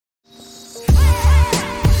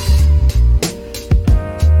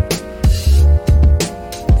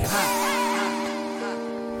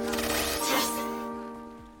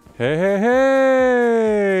Hey, hey,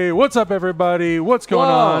 hey! What's up, everybody? What's going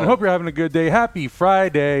on? Hope you're having a good day. Happy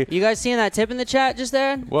Friday. You guys seeing that tip in the chat just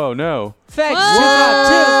there? Whoa, no. Fegs,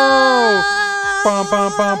 Whoa! Bum,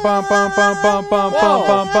 bum, bum, bum, bum, bum, bum, bum,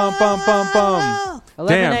 bum, bum, bum, bum, bum.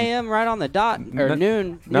 11 a.m. right on the dot, or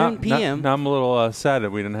noon p.m. Now I'm a little sad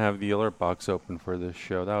that we didn't have the alert box open for this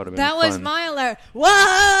show. That would have been fun. That was my alert.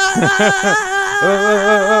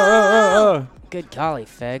 Whoa! Good golly,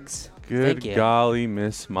 Fegs. Good golly,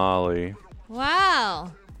 Miss Molly.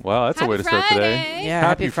 Wow. Wow, that's a way to start today. Yeah,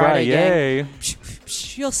 Happy Friday.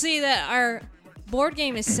 You'll see that our board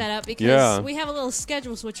game is set up because we have a little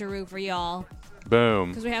schedule switcheroo for y'all. Boom.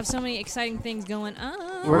 Because we have so many exciting things going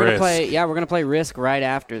on. We're gonna play. Yeah, we're gonna play Risk right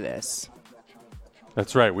after this.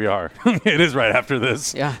 That's right, we are. It is right after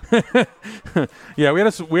this. Yeah. Yeah, we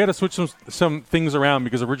had to switch some things around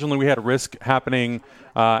because originally we had Risk happening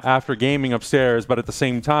after gaming upstairs, but at the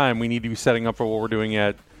same time we need to be setting up for what we're doing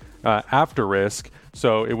at after Risk.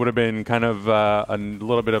 So it would have been kind of a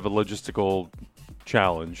little bit of a logistical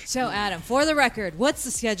challenge. So, Adam, for the record, what's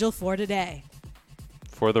the schedule for today?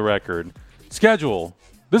 For the record, schedule.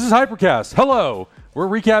 This is HyperCast. Hello. We're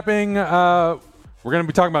recapping. We're going to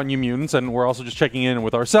be talking about New Mutants, and we're also just checking in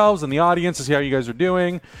with ourselves and the audience to see how you guys are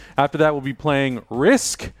doing. After that, we'll be playing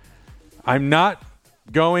Risk. I'm not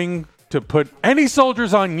going to put any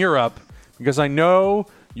soldiers on Europe because I know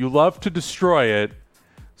you love to destroy it,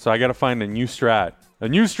 so I got to find a new strat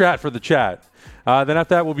for the chat. Then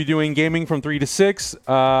after that, we'll be doing gaming from 3 to 6.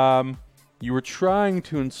 You were trying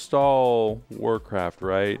to install Warcraft,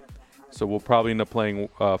 right? So we'll probably end up playing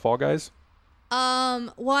Fall Guys? Well,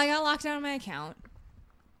 I got locked out of my account.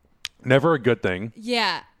 Never a good thing.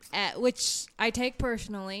 Yeah, which I take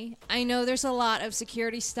personally. I know there's a lot of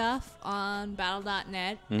security stuff on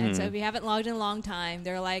Battle.net, and so if you haven't logged in a long time,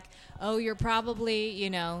 they're like, oh, you're probably,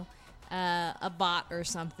 a bot or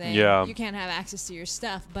something. Yeah. You can't have access to your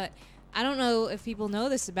stuff. But I don't know if people know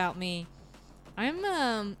this about me. I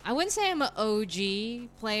wouldn't say I'm an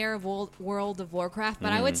OG player of World of Warcraft,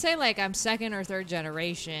 but I would say like I'm second or third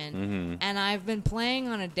generation, and I've been playing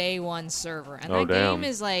on a day one server, and that game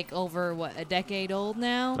is like over a decade old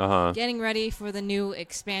now, getting ready for the new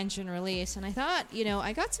expansion release. And I thought,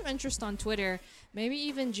 I got some interest on Twitter, maybe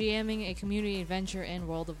even GMing a community adventure in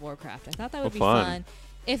World of Warcraft. I thought that would be fun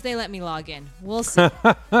if they let me log in. We'll see.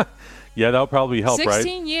 Yeah, that'll probably help,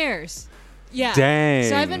 16 years. Yeah. Dang.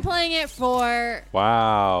 So I've been playing it for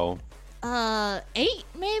 8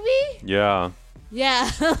 maybe? Yeah.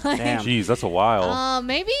 Yeah. Damn. Jeez, that's a while.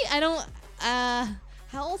 Maybe I don't how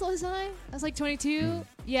old was I? I was like 22.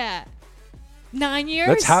 Yeah. 9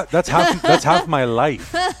 years? That's half my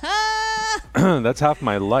life. That's half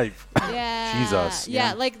my life. Yeah. Jesus.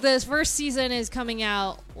 Yeah, like the first season is coming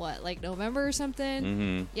out like November or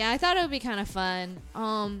something? Yeah, I thought it would be kind of fun.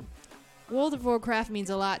 World of Warcraft means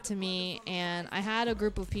a lot to me, and I had a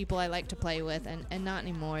group of people I like to play with, and not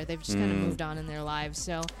anymore. They've just kind of moved on in their lives.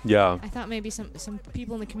 So yeah, I thought maybe some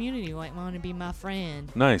people in the community might want to be my friend.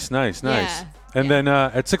 Nice. Yeah. And then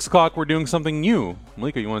at 6 o'clock, we're doing something new.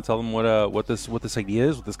 Malika, you want to tell them what this idea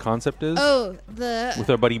is, what this concept is? Oh, with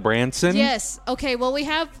our buddy Branson. Yes. Okay. Well, we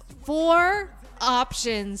have 4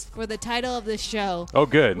 options for the title of this show. Oh,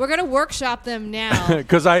 good. We're gonna workshop them now.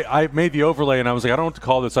 Because I made the overlay and I was like, I don't know what to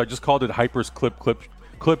call this. So I just called it Hyper's Clip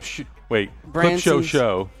Show.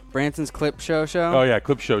 Branson's Clip Show. Oh yeah,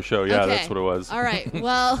 Clip Show. Yeah, Okay. that's what it was. All right.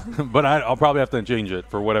 Well. But I'll probably have to change it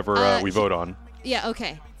for whatever we vote on. Yeah.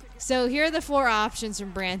 Okay. So here are the 4 options from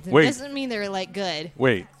Branson. Wait. Doesn't mean they're like good.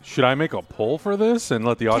 Wait, should I make a poll for this and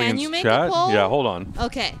let the audience Can you make chat? a poll? Yeah, hold on.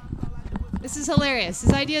 Okay. This is hilarious.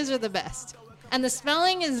 His ideas are the best. And the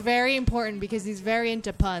spelling is very important because he's very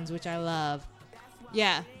into puns, which I love.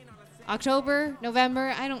 Yeah. October,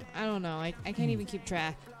 November, I don't know. I can't even keep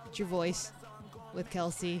track. It's your voice with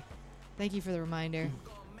Kelsey. Thank you for the reminder.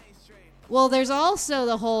 Well, there's also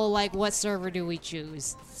the whole, like, what server do we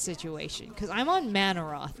choose situation. Because I'm on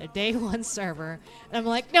Manaroth, a day 1 server. And I'm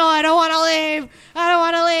like, no, I don't want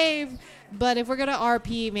to leave. But if we're going to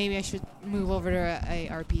RP, maybe I should move over to a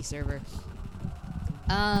RP server.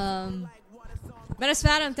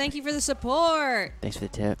 Metaspadam, thank you for the support. Thanks for the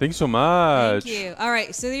tip. Thanks so much. Thank you. All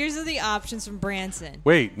right, so these are the options from Branson.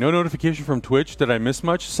 Wait, no notification from Twitch? Did I miss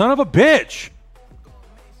much? Son of a bitch!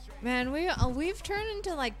 Man, we've turned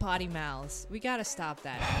into like potty mouths. We gotta stop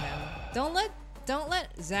that. Don't let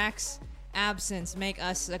Zach's absence make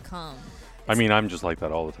us succumb. I mean, I'm just like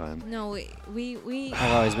that all the time. No, we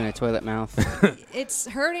I've always been a toilet mouth. it's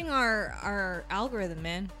hurting our algorithm,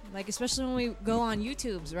 man. Like, especially when we go on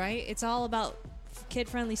YouTube's, right? It's all about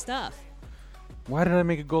kid-friendly stuff. Why did I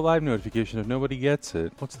make a go live notification if nobody gets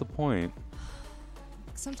it? What's the point?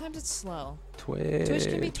 Sometimes it's slow. Twitch. Twitch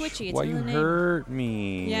can be twitchy. It's Why in you the name. hurt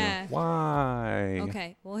me? Yeah. Why?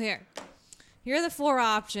 Okay, well, here are the 4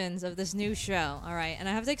 options of this new show, all right? And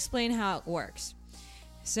I have to explain how it works.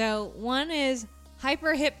 So, one is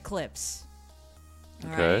Hyper Hip Clips.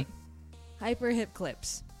 All Okay. right? Hyper Hip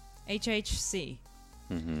Clips. HHC.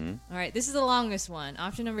 Mm-hmm. All right, this is the longest one.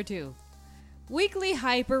 Option number 2. Weekly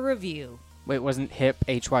Hyper Review. Wait, wasn't hip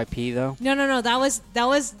HYP though? No.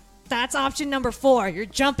 That's option number 4. You're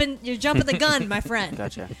jumping the gun, my friend.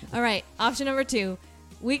 Gotcha. All right, option number 2.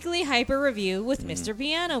 Weekly Hyper Review with Mr.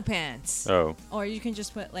 Piano Pants. Oh. Or you can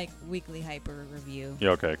just put, like, Weekly Hyper Review.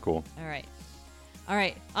 Yeah, okay, cool. All right.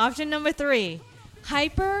 Option number 3.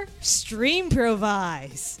 Hyper Stream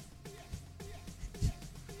Provise.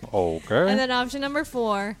 Okay. And then option number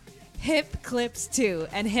 4. Hip Clips 2.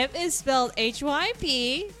 And hip is spelled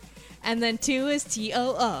HYP. And then 2 is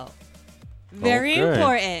TOO. Very Okay.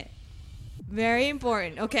 important. Very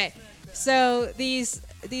important. Okay. So these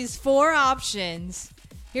 4 options.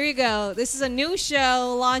 Here you go. This is a new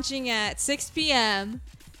show launching at 6 p.m.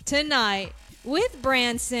 tonight with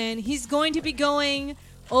Branson. He's going to be going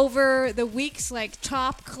over the week's like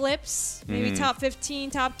top clips, maybe top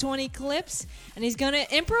 15, top 20 clips, and he's going to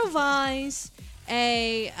improvise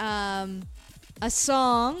a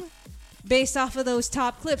song based off of those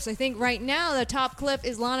top clips. I think right now the top clip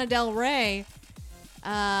is Lana Del Rey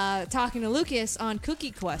talking to Lucas on Cookie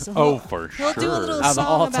Quest. So he'll do a little Of song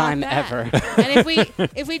all about time that. ever. And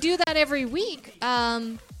if we do that every week,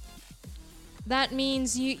 that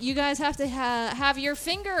means you guys have to have your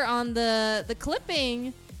finger on the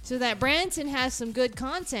clipping so that Branson has some good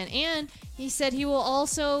content. And he said he will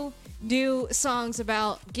also do songs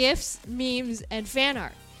about GIFs, memes, and fan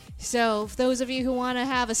art. So for those of you who want to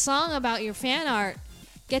have a song about your fan art,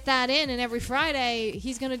 get that in. And every Friday,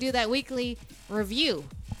 he's going to do that weekly review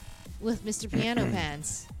with Mr. Piano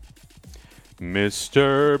Pants.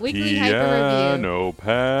 Mr. Weekly Hyper Piano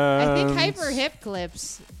Pants. I think Hyper Hip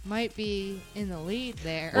Clips might be in the lead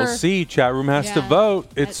there. We'll see. Chat room has to Yeah.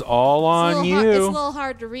 vote. It's all on you. It's a little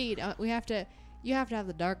hard to read. You have to have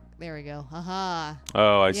the dark. There we go. Haha.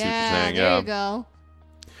 Oh, I see what you're saying. There Yeah. you go.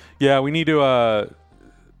 Yeah, we need to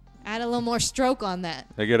Add a little more stroke on that.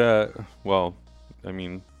 we'll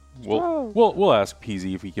ask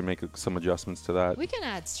PZ if he can make some adjustments to that. We can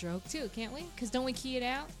add stroke too, can't we? Because don't we key it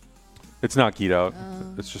out? It's not keyed out.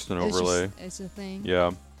 It's just an It's overlay. It's a thing.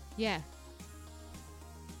 Yeah. Yeah.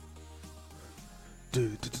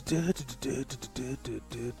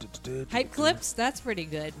 Hype clips. That's pretty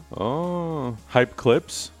good. Oh, hype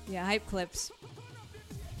clips. Yeah, hype clips.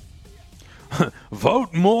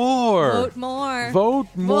 Vote more. Vote more. Vote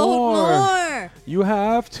more. Vote more. You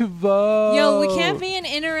have to vote. Yo, we can't be an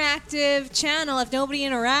interactive channel if nobody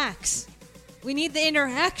interacts. We need the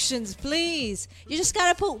interactions, please. You just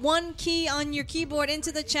got to put one key on your keyboard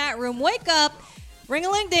into the chat room. Wake up.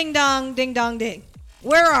 Ring-a-ling, ding-dong, ding-dong, ding.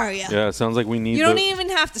 Where are you? Yeah, it sounds like we need You don't even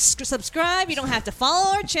have to subscribe. You don't have to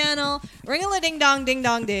follow our channel. Ring-a-ling,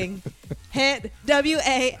 ding-dong, ding. Hit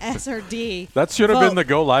W-A-S or D. That should have Vote. been the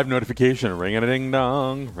go live notification.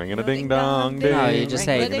 Ring-a-ding-dong, ring-a-ding-dong, ding. No, you just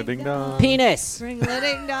say ring-a-ding-dong. penis,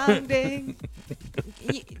 Ring-a-ding-dong, ding.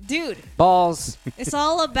 Dude, balls. it's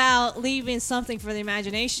all about leaving something for the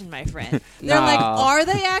imagination, my friend. They're No. like, are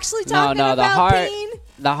they actually talking No, the about heart. peen?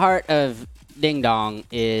 The heart of ding dong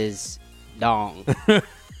is dong.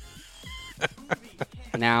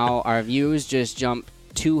 Now our views just jumped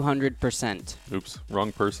 200%. Oops,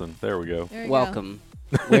 wrong person. There we go. There you go. Welcome.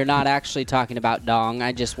 We're not actually talking about dong.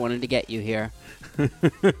 I just wanted to get you here.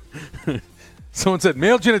 Someone said,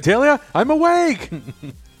 male genitalia? I'm awake!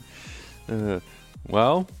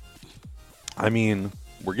 Well, I mean,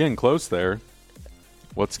 we're getting close there.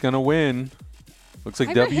 What's going to win? Looks like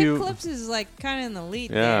Hyper W. Hip Clips is like kind of in the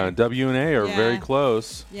lead Yeah, there. W and A are Yeah. very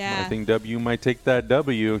close. Yeah. I think W might take that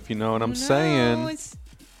W, if you know what I'm saying. It's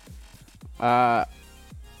How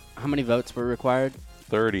many votes were required?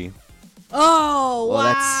 30. Oh, Well, wow.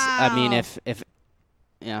 that's. I mean, if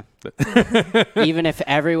yeah, even if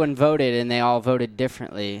everyone voted and they all voted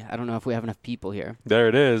differently, I don't know if we have enough people here. There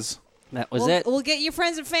it is. That was it. We'll get your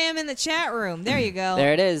friends and fam in the chat room. There you go.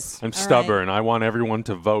 There it is. I'm All stubborn. I want everyone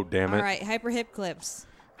to vote, damn it. All right, Hyper Hip Clips.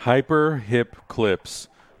 Hyper hip clips.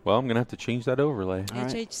 Well, I'm going to have to change that overlay. All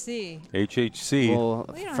right. HHC. HHC. Well,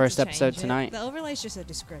 We don't have first to episode change it. tonight. The overlay is just a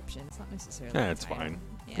description. It's not necessarily. Yeah, a it's title. fine.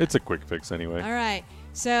 Yeah. It's a quick fix anyway. All right.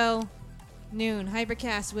 So, noon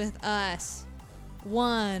HyperCast with us.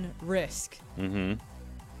 1 risk. Mm-hmm.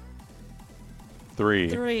 3.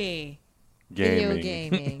 3 Gaming. video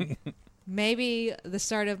gaming. Maybe the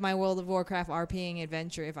start of my World of Warcraft RPing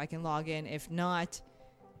adventure if I can log in. If not,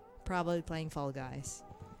 probably playing Fall Guys.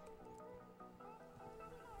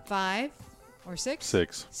 5 or 6?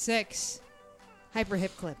 6. 6. Hyper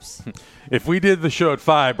hip clips. If we did the show at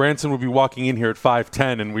 5, Branson would be walking in here at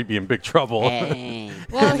 5:10, and we'd be in big trouble. Hey,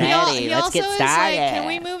 Well, I'm he ready. Let's also get is started. like, can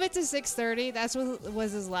we move it to 6:30? That's what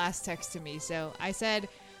was his last text to me. So I said,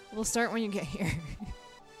 we'll start when you get here.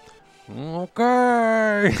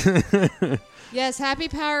 Okay. Yes, happy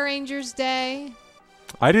Power Rangers Day.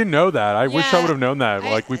 I didn't know that. I wish I Yeah, would have known that.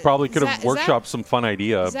 Like, we probably could have Zach- workshopped some fun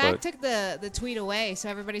idea. Zach but took the tweet away, so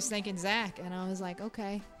everybody's thanking Zach. And I was like,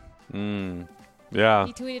 okay. Yeah.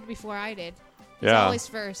 He tweeted before I did. He's Yeah. always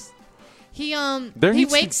first. He There he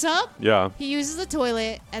needs to- wakes up, Yeah. he uses the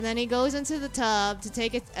toilet, and then he goes into the tub to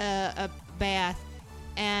take a bath,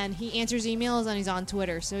 and he answers emails, and he's on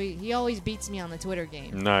Twitter. So he always beats me on the Twitter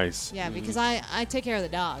game. Nice. Yeah, because I take care of the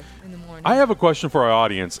dog in the morning. I have a question for our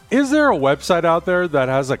audience. Is there a website out there that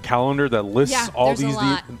has a calendar that lists yeah, all there's these? a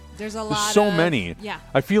lot. There's a lot. There's so of- many. Yeah.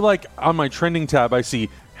 I feel like on my trending tab, I see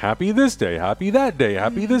happy this day, happy that day,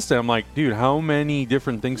 happy this day. I'm like, dude, how many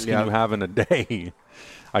different things can Yeah. you have in a day?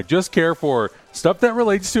 I just care for stuff that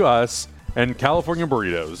relates to us and California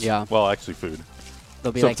burritos. Yeah. Well, actually, food.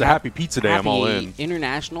 They'll be So like, if it's a happy pizza day, I'm all Happy in.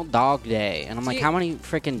 International Dog Day. And I'm like, Do- how many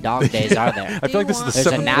freaking dog days are there? I feel like this is the There's a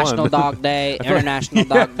seventh National one. Dog Day, International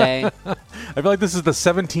Dog Day. I feel like this is the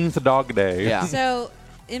 17th dog day. Yeah. So,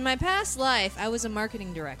 in my past life, I was a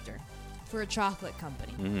marketing director for a chocolate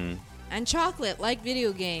company. Mm-hmm. And chocolate, like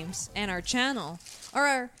video games and our channel,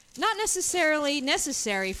 are not necessarily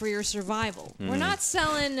necessary for your survival. We're not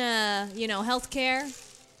selling, healthcare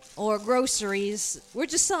or groceries. We're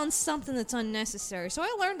just selling something that's unnecessary. So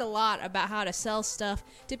I learned a lot about how to sell stuff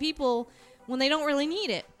to people when they don't really need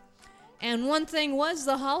it. And one thing was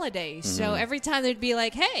the holidays. So every time they'd be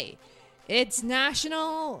like, hey, it's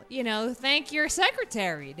National, Thank Your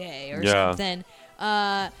Secretary Day or Yeah. something.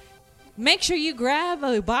 Make sure you grab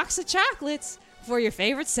a box of chocolates for your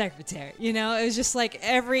favorite secretary. It was just like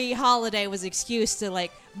every holiday was excuse to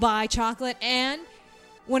like buy chocolate. And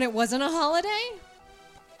when it wasn't a holiday,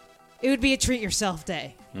 it would be a treat yourself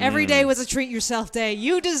day. Every day was a treat yourself day.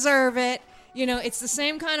 You deserve it. It's the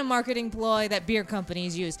same kind of marketing ploy that beer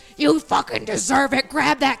companies use. You fucking deserve it.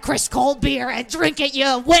 Grab that Chris Cold beer and drink it,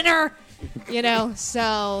 you winner.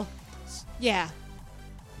 So, yeah.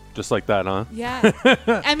 Just like that, huh? Yeah.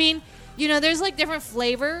 I mean, there's like different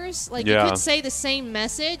flavors. Like Yeah. you could say the same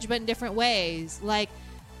message, but in different ways. Like,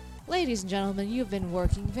 ladies and gentlemen, you've been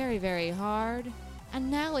working very, very hard. And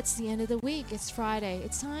now it's the end of the week. It's Friday.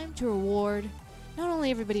 It's time to reward not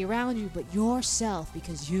only everybody around you, but yourself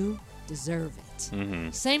because you deserve it.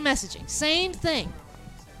 Mm-hmm. Same messaging. Same thing.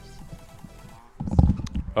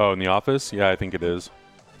 Oh, in the office? Yeah, I think it is.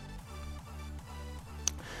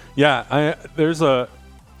 Yeah, I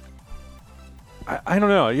don't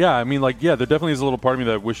know. Yeah, I mean, there definitely is a little part of me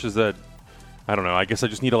that wishes that, I don't know, I guess I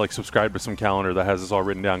just need to, subscribe to some calendar that has this all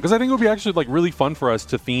written down. Because I think it would be actually, really fun for us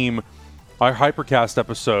to theme our HyperCast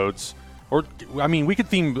episodes. Or, I mean, we could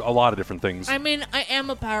theme a lot of different things. I mean, I am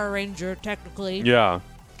a Power Ranger, technically. Yeah.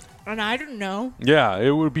 And I don't know. Yeah,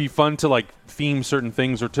 it would be fun to, theme certain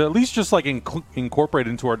things or to at least just, incorporate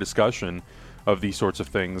into our discussion of these sorts of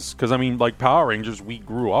things. Because, I mean, Power Rangers, we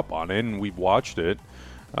grew up on it and we've watched it.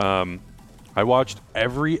 I watched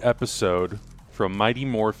every episode from Mighty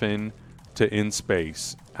Morphin to In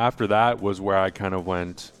Space. After that was where I kind of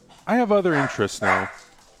went, I have other interests now.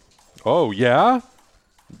 Oh, yeah?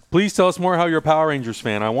 Please tell us more how you're a Power Rangers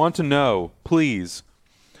fan. I want to know, please.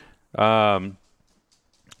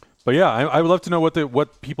 But yeah, I would love to know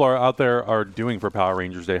what people are out there are doing for Power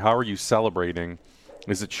Rangers Day. How are you celebrating?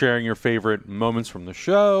 Is it sharing your favorite moments from the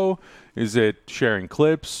show? Is it sharing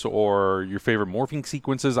clips or your favorite morphing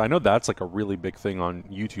sequences? I know that's a really big thing on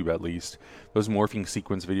YouTube, at least. Those morphing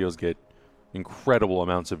sequence videos get incredible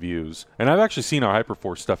amounts of views. And I've actually seen our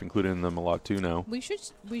Hyperforce stuff included in them a lot too now. We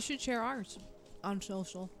should share ours on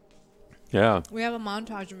social. Yeah. We have a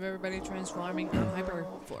montage of everybody transforming in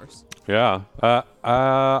Hyperforce. Yeah.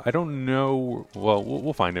 I don't know. Well,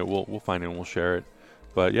 we'll find it. We'll find it and we'll share it.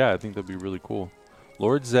 But yeah, I think that'd be really cool.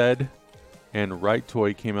 Lord Zed and Right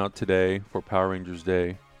Toy came out today for Power Rangers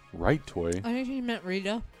Day. Right Toy? I think he meant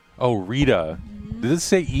Rita. Oh, Rita. Did this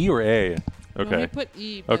say E or A? No, Okay. he put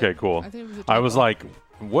E. but Okay, cool. I think it was a I was typo. like,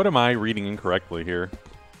 what am I reading incorrectly here?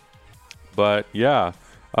 But yeah.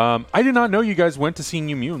 I did not know you guys went to see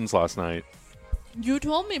New Mutants last night. You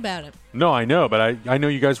told me about it. No, I know, but I know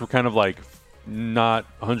you guys were kind of not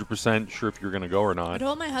 100% sure if you were going to go or I not.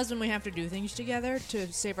 told my husband we have to do things together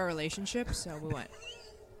to save our relationship, so we went.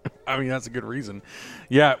 I mean, that's a good reason.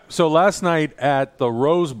 Yeah, so last night at the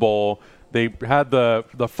Rose Bowl, they had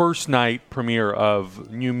the first night premiere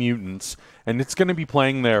of New Mutants, and it's going to be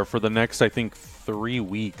playing there for the next, I think, 3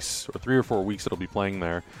 weeks or 3 or 4 weeks. It'll be playing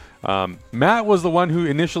there. Matt was the one who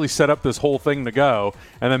initially set up this whole thing to go,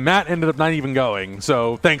 and then Matt ended up not even going.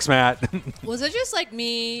 So thanks, Matt. Was it just like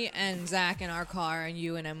me and Zach in our car and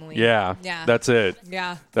you and Emily? Yeah. That's it.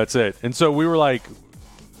 Yeah. That's it. And so we were like,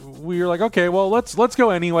 okay, well, let's go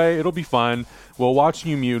anyway. It'll be fun. We'll watch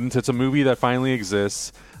New Mutants. It's a movie that finally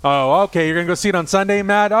exists. Oh, okay. You're going to go see it on Sunday,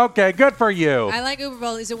 Matt? Okay, good for you. I like Uber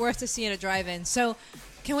Bowl. Is it worth to see at a drive-in? So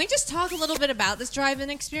can we just talk a little bit about this drive-in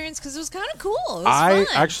experience? Because it was kind of cool. It was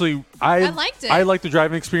fun. I liked it. I liked the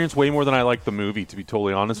drive-in experience way more than I liked the movie, to be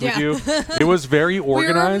totally honest with you. It was very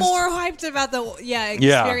organized. We were more hyped about the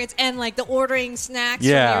experience and like the ordering snacks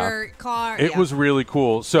from your car. It was really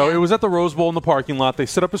cool. So it was at the Rose Bowl in the parking lot. They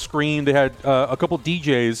set up a screen. They had a couple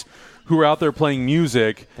DJs who were out there playing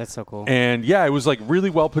music. That's so cool. And yeah, it was like really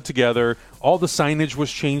well put together. All the signage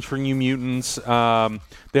was changed for New Mutants.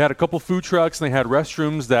 They had a couple food trucks and they had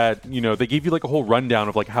restrooms that, they gave you like a whole rundown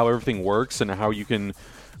of like how everything works and how you can,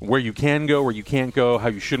 where you can go, where you can't go, how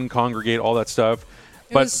you shouldn't congregate, all that stuff.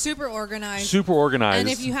 It was super organized. Super organized. And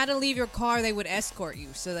if you had to leave your car, they would escort you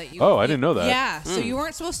so that you. Oh, I didn't know that. Yeah. So you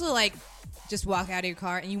weren't supposed to like just walk out of your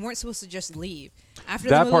car, and you weren't supposed to just leave. After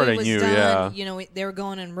that the movie part I was knew, done, yeah. They were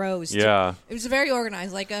going in rows. Yeah. It was very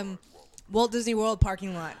organized, like Walt Disney World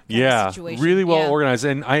parking lot. Situation. Really well organized.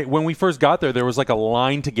 And when we first got there was like a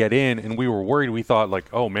line to get in, and we were worried. We thought like,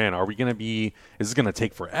 oh man, is this going to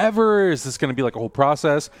take forever? Is this going to be like a whole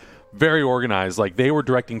process? Very organized. Like they were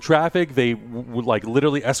directing traffic. They would like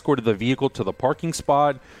literally escorted the vehicle to the parking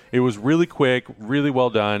spot. It was really quick, really well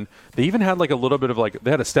done. They even had like a little bit of like,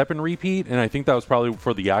 they had a step and repeat, and I think that was probably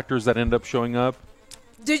for the actors that ended up showing up.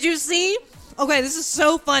 Did you see? Okay, this is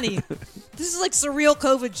so funny. This is like surreal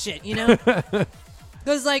COVID shit,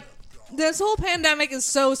 Because like this whole pandemic is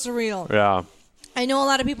so surreal. Yeah. I know a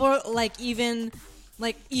lot of people are like even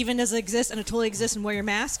does it exist and it totally exists and wear your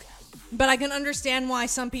mask. But I can understand why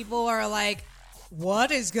some people are like,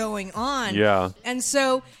 what is going on? Yeah. And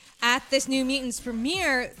so at this New Mutants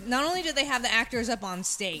premiere, not only did they have the actors up on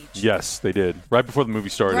stage. Yes, they did. Right before the movie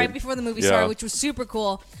started. Which was super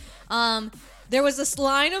cool. There was this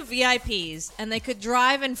line of VIPs, and they could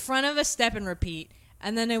drive in front of a step and repeat,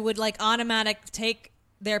 and then it would like automatic take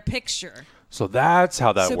their picture. So that's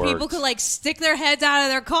how that works. So people could like stick their heads out of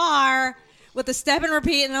their car with the step and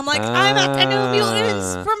repeat, and I'm like, I'm at the New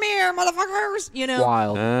Mutants premiere, motherfuckers,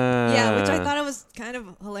 Wild. Yeah, which I thought it was kind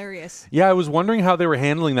of hilarious. Yeah, I was wondering how they were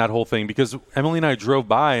handling that whole thing because Emily and I drove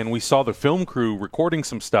by and we saw the film crew recording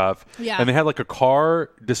some stuff. Yeah. And they had like a car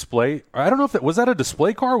display. I don't know if was that a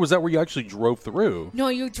display car or was that where you actually drove through? No,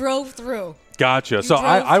 you drove through. Gotcha. So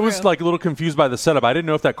I was like a little confused by the setup. I didn't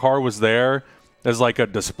know if that car was there as like a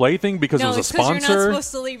display thing because it was a sponsor. No, because you're not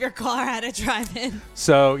supposed to leave your car at a drive-in.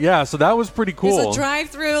 So yeah, so that was pretty cool. It's a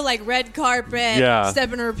drive-through, like red carpet,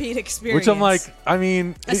 step and repeat experience. Which I'm like, I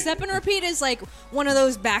mean, a step and repeat is like one of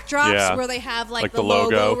those backdrops where they have like the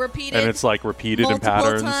logo repeated, and it's like repeated in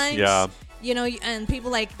patterns. Times. Yeah. And people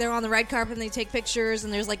like they're on the red carpet and they take pictures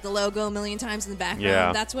and there's like the logo a million times in the background.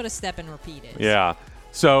 Yeah. That's what a step and repeat is. Yeah.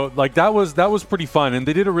 So like that was pretty fun, and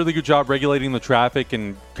they did a really good job regulating the traffic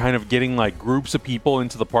and kind of getting like groups of people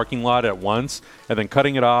into the parking lot at once and then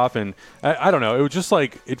cutting it off. And I don't know, it was just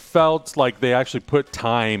like it felt like they actually put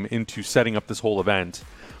time into setting up this whole event.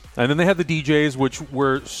 And then they had the DJs, which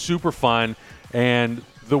were super fun, and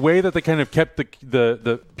the way that they kind of kept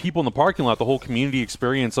the people in the parking lot, the whole community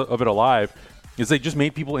experience of it alive, is they just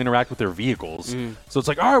made people interact with their vehicles. So it's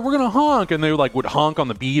like, all right, we're going to honk. And they would honk on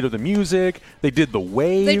the beat of the music. They did the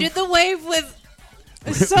wave. They did the wave with...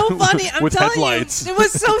 It's so funny. I'm with telling headlights. You. It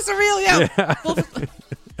was so surreal. Yeah. Well,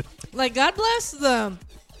 like, God bless the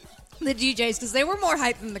DJs because they were more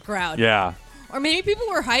hyped than the crowd. Yeah. Or maybe people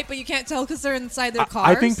were hyped, but you can't tell because they're inside their cars.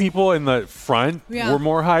 I think people in the front were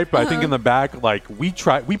more hyped, but I think in the back, like we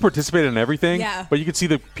participated in everything. Yeah. But you could see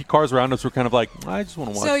the cars around us were kind of like, I just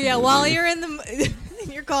want to watch. So yeah, the while movie. you're in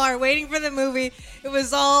your car waiting for the movie, it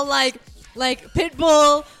was all like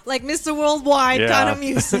Pitbull, like Mr. Worldwide kind of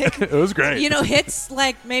music. It was great. Hits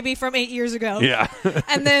like maybe from 8 years ago. Yeah.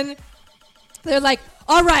 And then they're like,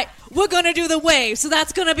 all right, we're gonna do the wave, so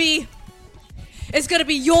that's gonna be. It's going to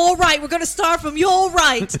be your right. We're going to start from your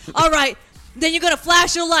right. All right. Then you're going to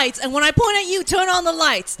flash your lights. And when I point at you, turn on the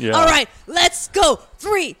lights. Yeah. All right. Let's go.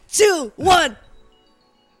 3, 2, 1.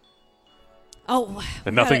 oh,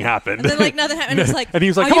 and nothing happened. And then like nothing happened. And it's like, and he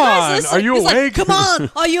was like, "Are "Come you guys on, listening?" are you He's like, awake? "Come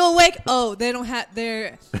on, are you awake?" Oh, they don't have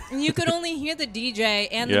their. And you could only hear the DJ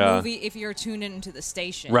and the Yeah. movie if you're tuned into the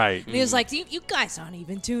station. Right. And he was like, "You guys aren't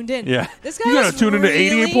even tuned in." Yeah. This guy You gotta was tune into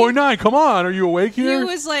really- 88.9. Come on, are you awake here? He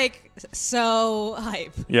was like so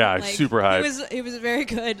hype. Yeah, Like, super hype. He was a very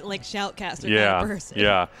good like shoutcaster kind Yeah, of person.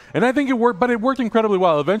 yeah, and I think it worked, but it worked incredibly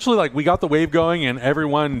well. Eventually, like we got the wave going, and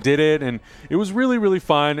everyone did it, and it was really, really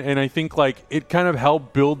fun. And I think like it kind of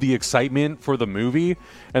helped build the excitement for the movie.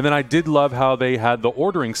 And then I did love how they had the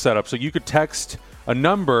ordering set up, so you could text a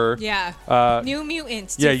number. Yeah. New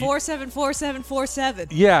Mutants to yeah, 474747.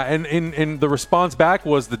 Yeah, and the response back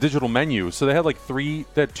was the digital menu. So they had like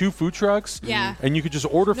two food trucks. Yeah. And you could just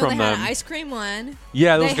order No, from they them. had an ice cream one.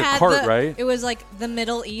 Yeah, there was They like a had cart, right? It was like the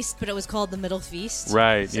Middle East, but it was called the Middle Feast.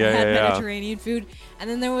 Right, So yeah, it had yeah, yeah. Mediterranean food. And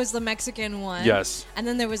then there was the Mexican one. Yes. And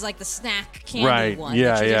then there was like the snack candy Right, one.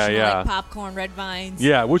 yeah, the yeah, traditional, yeah. like popcorn, red vines.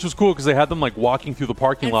 Yeah, which was cool because they had them like walking through the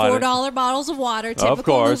parking And lot. $4 bottles of water. Typical Of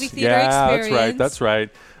course. movie theater Yeah, experience. that's right.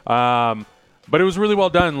 But it was really well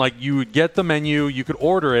done. Like you would get the menu, you could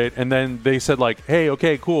order it, and then they said like, "Hey,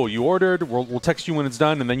 okay, cool, you ordered. We'll text you when it's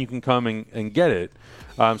done, and then you can come and get it."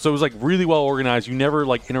 So it was like really well organized. You never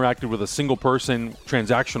like interacted with a single person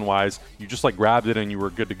transaction wise. You just like grabbed it and you were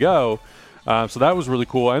good to go. So that was really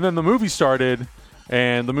cool. And then the movie started,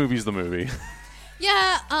 and the movie's the movie.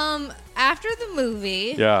 Yeah. After the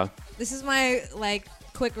movie. Yeah. This is my like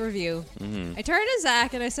quick review. Mm-hmm. I turned to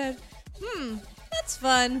Zach and I said, that's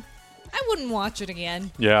fun. I wouldn't watch it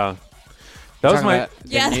again. Yeah. That was Talking my about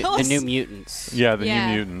Yeah, the, that new, was- the New Mutants. Yeah, the Yeah.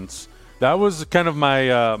 New Mutants. That was kind of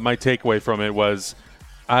my my takeaway from it was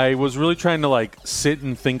I was really trying to like sit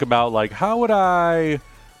and think about like how would I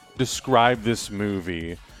describe this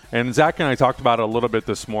movie? And Zach and I talked about it a little bit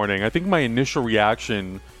this morning. I think my initial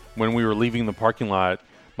reaction when we were leaving the parking lot,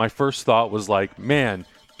 my first thought was like, man,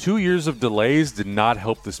 2 years of delays did not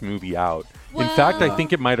help this movie out. In fact, I Well,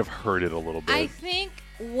 think it might have hurt it a little bit. I think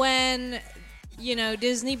when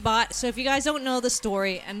Disney bought. So if you guys don't know the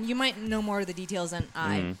story, and you might know more of the details than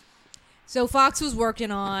I. So Fox was working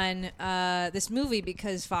on this movie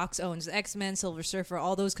because Fox owns X-Men, Silver Surfer,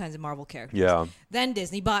 all those kinds of Marvel characters. Yeah. Then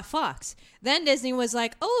Disney bought Fox. Then Disney was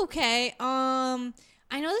like, "Oh, okay.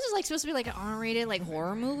 I know this is like supposed to be like an R-rated like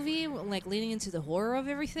horror movie, like leading into the horror of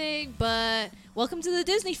everything, but welcome to the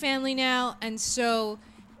Disney family now." And so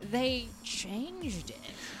they changed it,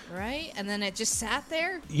 right? And then it just sat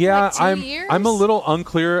there. for Yeah, like 2 years. I'm a little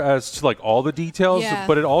unclear as to like all the details, Yeah.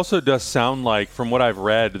 but it also does sound like, from what I've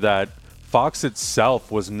read, that Fox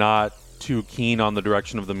itself was not too keen on the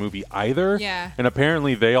direction of the movie either. Yeah. And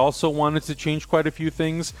apparently they also wanted to change quite a few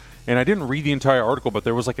things. And I didn't read the entire article, but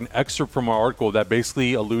there was like an excerpt from our article that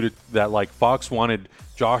basically alluded that like Fox wanted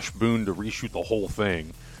Josh Boone to reshoot the whole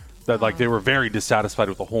thing. That like they were very dissatisfied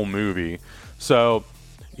with the whole movie. So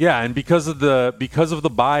yeah, and because of the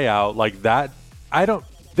buyout, like that,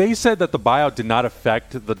 they said that the buyout did not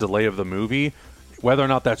affect the delay of the movie. Whether or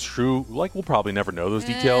not that's true, like we'll probably never know those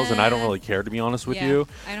details, and I don't really care, to be honest with Yeah, you.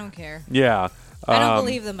 I don't care. Yeah. I don't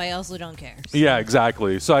believe them, but I also don't care. So. Yeah,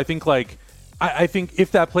 exactly. So I think like I think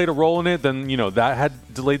if that played a role in it, then that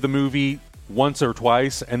had delayed the movie once or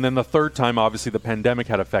twice, and then the third time, obviously, the pandemic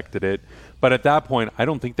had affected it. But at that point, I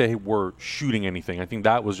don't think they were shooting anything. I think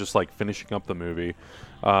that was just like finishing up the movie.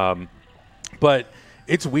 But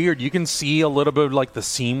it's weird. You can see a little bit of like the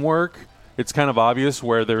seam work. It's kind of obvious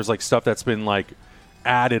where there's like stuff that's been like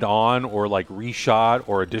added on or like reshot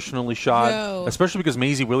or additionally shot, No. especially because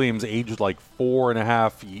Maisie Williams aged like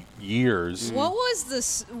 4.5 years. What was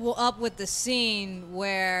this up with the scene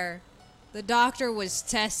where the doctor was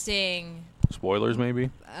testing? Spoilers, maybe.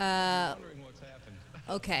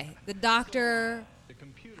 Okay, the doctor.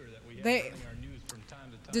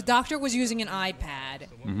 The doctor was using an iPad,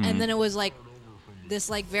 and then it was like this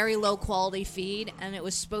like very low quality feed, and it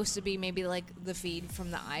was supposed to be maybe like the feed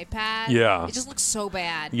from the iPad. Yeah. It just looks so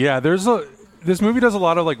bad. Yeah, this movie does a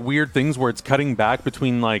lot of like weird things where it's cutting back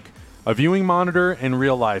between like a viewing monitor and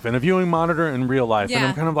real life, and a viewing monitor and real life, and Yeah.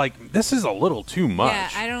 I'm kind of like, this is a little too much. Yeah,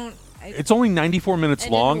 I don't. It's only 94 minutes It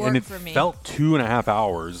didn't long, and work it for me. felt 2.5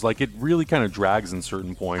 hours. Like, it really kind of drags in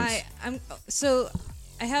certain points.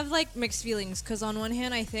 I have like mixed feelings because on one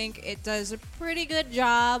hand I think it does a pretty good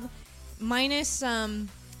job, minus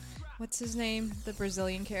what's his name, the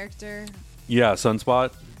Brazilian character? Yeah,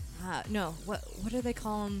 Sunspot. No, what do they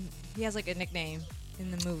call him? He has like a nickname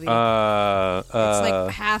in the movie. It's it's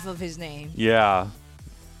like half of his name. Yeah.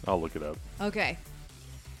 I'll look it up. Okay.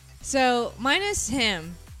 So minus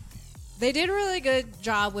him, They did a really good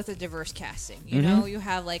job with a diverse casting. You Mm-hmm. know, you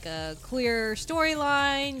have like a clear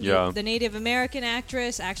storyline. Yeah. The Native American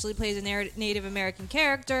actress actually plays a Native American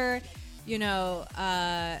character. You know,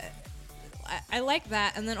 I like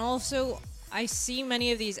that. And then also, I see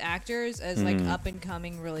many of these actors as like up and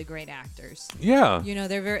coming, really great actors. Yeah. You know,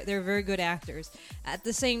 they're very good actors. At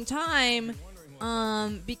the same time,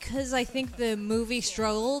 because I think the movie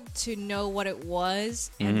struggled to know what it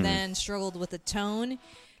was, and then struggled with the tone.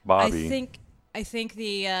 Bobby. I think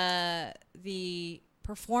the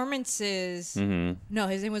performances. No,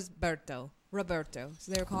 his name was Roberto.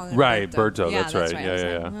 So they were calling him Right, Berto. Berto, that's right. I was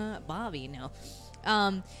Yeah, like, Bobby, no.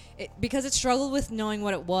 Because it struggled with knowing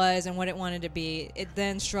what it was and what it wanted to be, it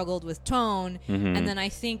then struggled with tone. And then I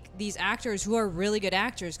think these actors who are really good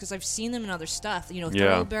actors, because I've seen them in other stuff, you know,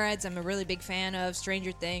 Thoroughbreds, I'm a really big fan of,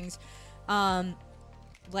 Stranger Things,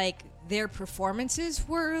 like their performances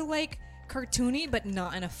were like cartoony, but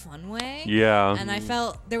not in a fun way. Yeah. And I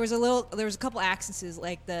felt there was a couple accents,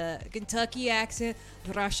 like the Kentucky accent,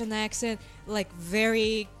 the Russian accent, like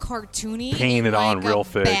very cartoony, Painted in, like, on real a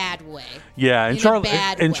thick. bad way. Yeah, and In a Charlie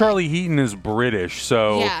bad and way. Charlie Heaton is British,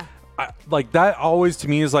 so Yeah. like that always to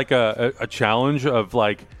me is like a challenge of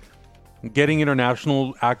like getting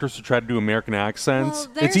international actors to try to do American accents.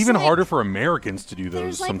 Well, It's there's, even like- harder for Americans to do those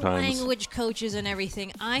There's like sometimes. language coaches and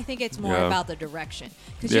everything. I think it's more Yeah. about the direction,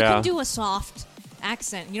 because Yeah. you can do a soft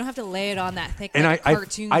accent. You don't have to lay it on that thick, And like a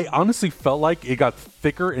cartoon. I honestly felt like it got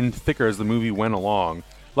thicker and thicker as the movie went along.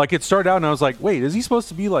 Like it started out and I was like, wait, is he supposed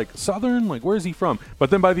to be like Southern? Like where's he from?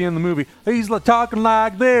 But then by the end of the movie, he's talking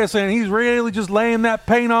like this and he's really just laying that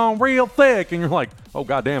paint on real thick. And you're like, oh,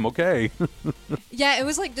 goddamn, okay. Yeah, it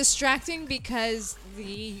was like distracting because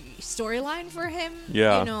the storyline for him,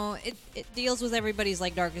 Yeah. you know, it deals with everybody's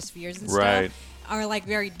like darkest fears and Right. stuff, are like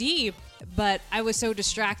very deep. But I was so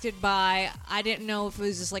distracted by, I didn't know if it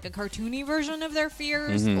was just like a cartoony version of their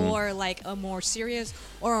fears or like a more serious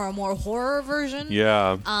or a more horror version.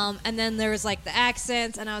 Yeah. And then there was like the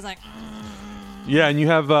accents, and I was like, Yeah, and you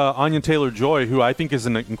have Anya Taylor-Joy, who I think is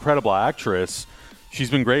an incredible actress.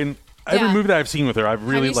 She's been great in every Yeah. movie that I've seen with her. I've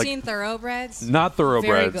really have you like seen Thoroughbreds? not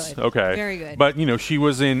Thoroughbreds. Very good. Okay, Very good. But you know, she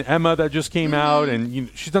was in Emma that just came out, and you know,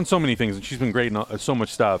 she's done so many things, and she's been great in so much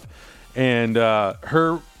stuff. And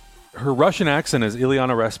her Russian accent is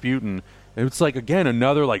Ilyana Rasputin. It's like, again,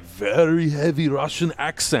 another like very heavy Russian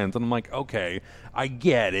accent. And I'm like, okay, I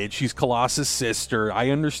get it. She's Colossus' sister. I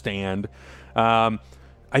understand.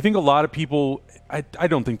 I think a lot of people, I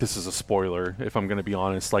don't think this is a spoiler, if I'm going to be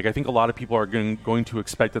honest. Like, I think a lot of people are going to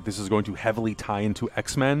expect that this is going to heavily tie into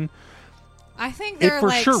X-Men. I think they're for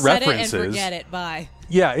like sure set references. it and forget it. Bye.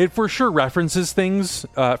 Yeah, it for sure references things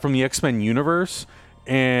from the X-Men universe.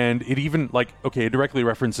 And it even, like, okay, it directly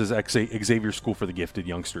references Xavier's School for the Gifted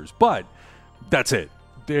Youngsters. But that's it.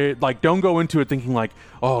 Like, don't go into it thinking, like,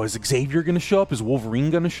 oh, is Xavier going to show up? Is Wolverine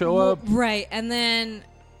going to show up? Right. And then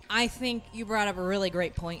I think you brought up a really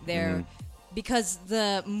great point there. Because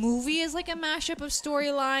the movie is like a mashup of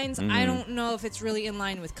storylines. I don't know if it's really in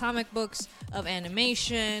line with comic books, of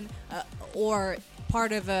animation, or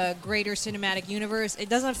part of a greater cinematic universe. It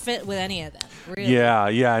doesn't fit with any of them, really.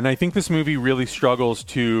 Yeah. And I think this movie really struggles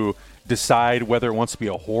to decide whether it wants to be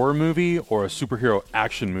a horror movie or a superhero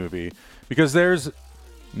action movie. Because there's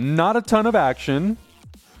not a ton of action,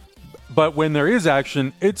 but when there is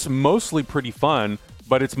action, it's mostly pretty fun,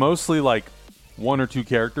 but it's mostly like one or two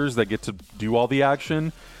characters that get to do all the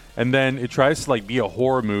action. And then it tries to like be a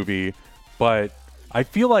horror movie, but I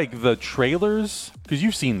feel like the trailers, because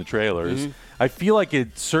you've seen the trailers, I feel like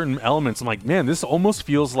it's certain elements. I'm like, man, this almost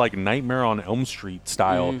feels like Nightmare on Elm Street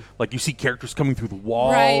style. Like you see characters coming through the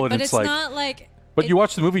wall, Right, and but it's it's like, not like... but you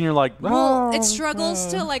watch the movie and you're like, Well, it struggles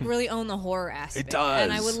to like really own the horror aspect. It does.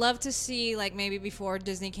 And I would love to see like maybe before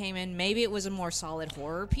Disney came in, maybe it was a more solid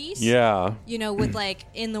horror piece. yeah, You know, with like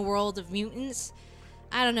in the world of mutants.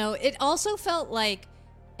 I don't know. It also felt like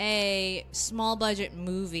a small budget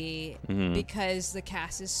movie because the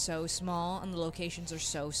cast is so small and the locations are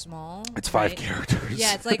so small. it's 5 right? characters.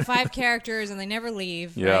 Yeah, it's like 5 characters and they never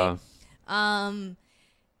leave. Yeah. Right?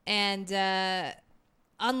 And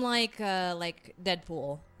unlike like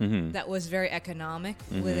Deadpool, that was very economic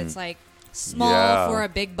with its like small Yeah. for a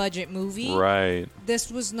big budget movie. Right. This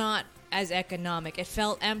was not as economic. It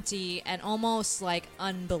felt empty and almost like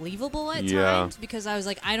unbelievable at Yeah. times because I was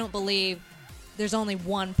like, I don't believe there's only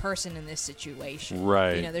one person in this situation.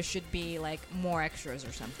 Right. You know, there should be like more extras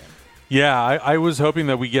or something. Yeah, I was hoping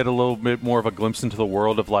that we get a little bit more of a glimpse into the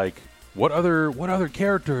world of like what other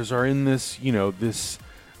characters are in this, you know, this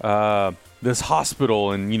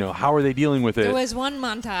hospital, and you know, how are they dealing with it? There was one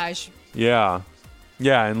montage. Yeah,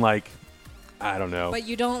 and like I don't know. But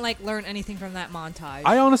you don't like learn anything from that montage.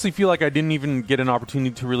 I honestly feel like I didn't even get an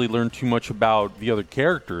opportunity to really learn too much about the other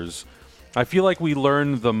characters. I feel like we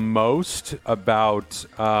learned the most about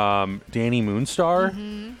Danny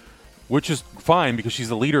Moonstar, which is fine because she's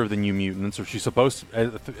the leader of the New Mutants, or she's supposed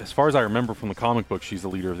to. As far as I remember from the comic book, she's the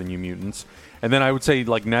leader of the New Mutants. And then I would say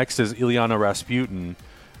like next is Ilyana Rasputin.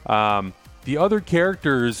 The other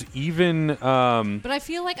characters, even but I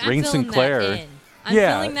feel like I'm Rain filling Sinclair. that in. I'm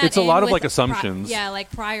Yeah, filling that it's a in lot of, with like, assumptions.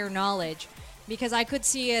 like prior knowledge. Because I could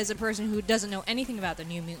see as a person who doesn't know anything about the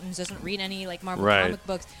New Mutants, doesn't read any like Marvel Right. comic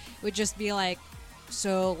books, would just be like,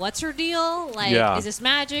 so what's her deal? Like, Yeah. is this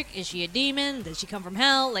magic? Is she a demon? Does she come from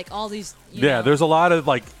hell? Like all these. You know. there's a lot of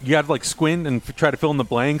like you have to like squint and try to fill in the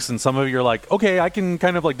blanks, and some of you're like, okay, I can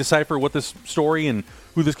kind of like decipher what this story and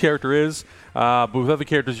who this character is. But with other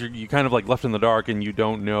characters, you kind of like left in the dark, and you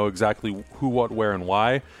don't know exactly who, what, where, and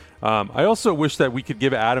why. I also wish that we could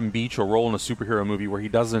give Adam Beach a role in a superhero movie where he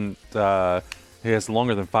doesn't. He has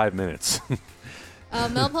longer than 5 minutes.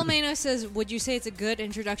 Mel Palmeno says, "Would you say it's a good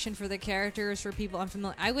introduction for the characters for people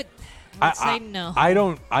unfamiliar?" I would say no.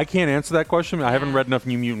 I can't answer that question. I haven't read enough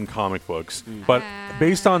New Mutant comic books. But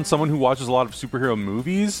based on someone who watches a lot of superhero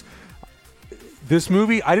movies, this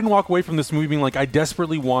movie, I didn't walk away from this movie being like, I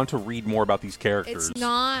desperately want to read more about these characters. It's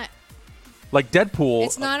not. Like Deadpool.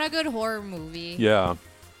 It's not a good horror movie. Yeah.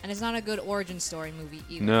 And it's not a good origin story movie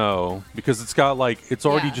either. No, because it's got like, it's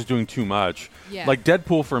already Yeah. just doing too much. Yeah. Like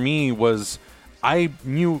Deadpool for me was, I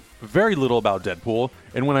knew very little about Deadpool.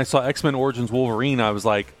 And when I saw X-Men Origins Wolverine, I was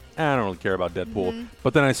like, I don't really care about Deadpool.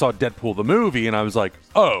 But then I saw Deadpool the movie, and I was like,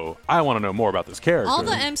 oh, I want to know more about this character. All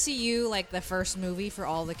the MCU, like the first movie for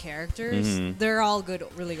all the characters, they're all good,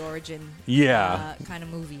 really origin kind of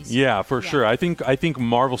movies. Yeah, for sure. I think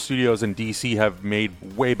Marvel Studios and DC have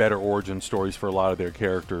made way better origin stories for a lot of their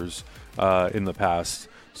characters in the past.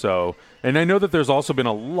 So, and I know that there's also been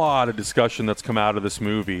a lot of discussion that's come out of this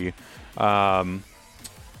movie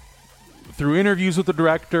through interviews with the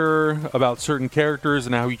director about certain characters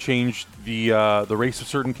and how he changed the race of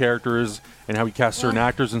certain characters and how he cast certain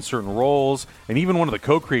actors in certain roles. And even one of the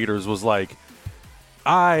co-creators was like,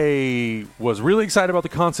 I was really excited about the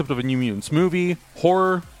concept of a New Mutants movie,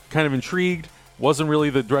 horror, kind of intrigued, wasn't really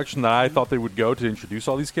the direction that I thought they would go to introduce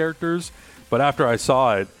all these characters. But after I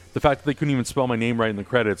saw it, the fact that they couldn't even spell my name right in the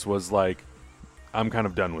credits was like, I'm kind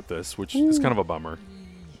of done with this, which is kind of a bummer.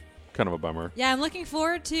 Kind of a bummer. Yeah, I'm looking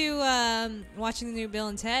forward to watching the new Bill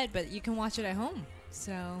and Ted, but you can watch it at home.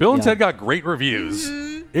 So Bill and Ted got great reviews.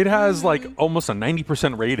 It has like almost a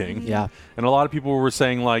 90% rating. Yeah. And a lot of people were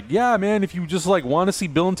saying like, yeah, man, if you just like want to see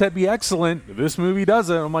Bill and Ted be excellent, this movie does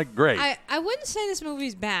it. I'm like, great. I wouldn't say this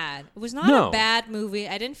movie's bad. It was not No. a bad movie.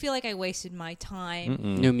 I didn't feel like I wasted my time.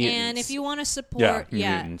 New Mutants. And if you want to support, New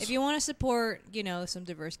Mutants. if you want to support, some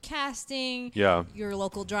diverse casting, Yeah. your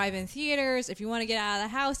local drive-in theaters, if you want to get out of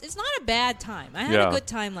the house, it's not a bad time. I had Yeah. a good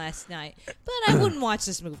time last night, but I wouldn't watch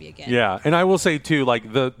this movie again. Yeah, and I will say too,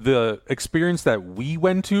 like the experience that we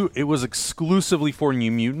went to, it was exclusively for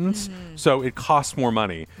New Mutants, so it costs more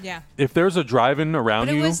money. Yeah. If there's a drive-in around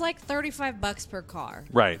But it you, was like $35 per car.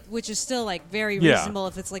 Right. Which is still like very Yeah. reasonable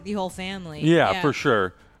if it's like the whole family. yeah, for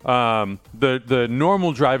sure. The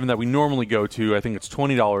normal drive-in that we normally go to, I think it's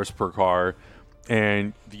 $20 per car,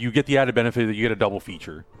 and you get the added benefit that you get a double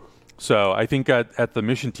feature. So I think at the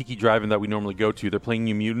Mission Tiki drive-in that we normally go to, they're playing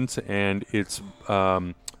New Mutants, and it's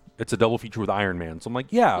a double feature with Iron Man. So I'm like,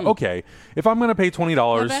 yeah, okay. If I'm going to pay $20...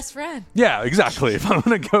 My best friend. Yeah, exactly. If I'm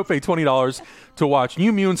going to go pay $20 to watch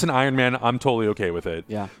New Mutants and Iron Man, I'm totally okay with it.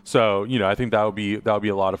 Yeah. So, I think that would be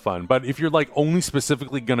a lot of fun. But if you're like only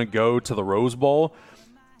specifically going to go to the Rose Bowl,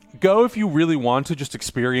 go if you really want to just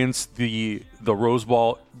experience the Rose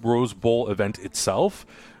Bowl event itself.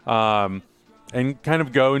 And kind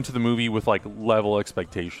of go into the movie with like level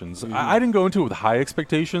expectations. I didn't go into it with high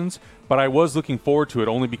expectations, but I was looking forward to it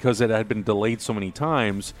only because it had been delayed so many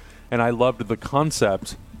times, and I loved the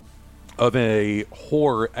concept of a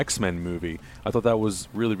horror X-Men movie. I thought that was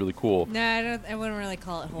really, really cool. No, I wouldn't really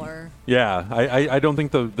call it horror. Yeah, I don't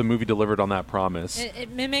think the movie delivered on that promise.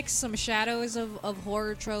 It mimics some shadows of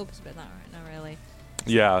horror tropes, but not really.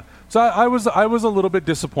 Yeah, so I was a little bit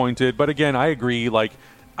disappointed, but again, I agree. Like,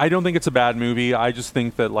 I don't think it's a bad movie. I just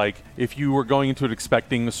think that like if you were going into it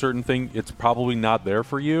expecting a certain thing, it's probably not there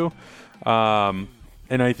for you. And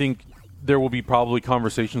I think there will be probably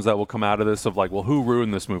conversations that will come out of this of like, well, who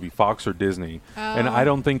ruined this movie, Fox or Disney? And I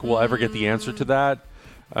don't think we'll ever get the answer to that.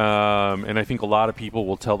 And I think a lot of people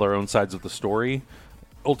will tell their own sides of the story.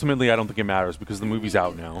 Ultimately, I don't think it matters because the movie's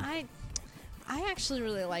out now. I actually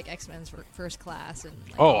really like X-Men's First Class. And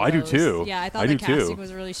like, Oh, all I do those. too. Yeah, I thought I the do too. casting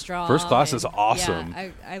was really strong. First Class is and, awesome. Yeah,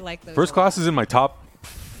 I like those. First Class is in my top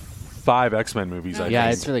 5 X-Men movies. I Yeah,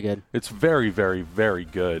 think. it's really good. It's very, very, very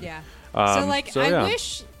good. Yeah. So, I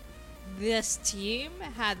wish this team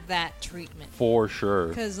had that treatment. For sure.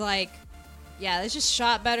 Because, it's just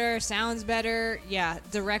shot better, sounds better. Yeah,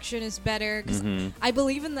 direction is better. 'Cause I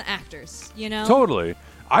believe in the actors, you know? Totally.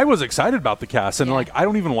 I was excited about the cast, and Yeah. I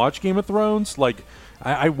don't even watch Game of Thrones.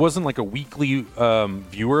 I wasn't like a weekly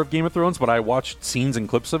viewer of Game of Thrones, but I watched scenes and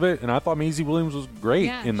clips of it, and I thought Maisie Williams was great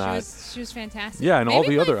Yeah, in that. she was fantastic. Yeah, and all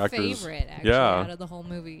Maybe the other my actors. favorite, actually, out of the whole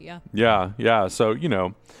movie, Yeah. So,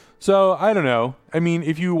 So, I don't know. I mean,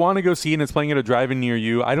 if you want to go see it and it's playing at a drive-in near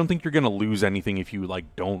you, I don't think you're going to lose anything if you,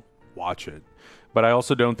 don't watch it. But I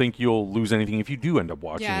also don't think you'll lose anything if you do end up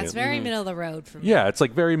watching it. Yeah, it's very middle of the road for me. Yeah, it's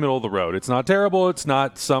very middle of the road. It's not terrible. It's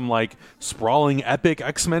not some sprawling epic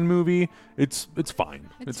X-Men movie. It's fine.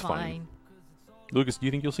 It's fine. Lucas, do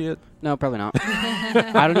you think you'll see it? No, probably not.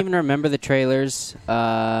 I don't even remember the trailers.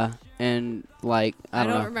 And I don't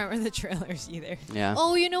know. remember the trailers either. Yeah.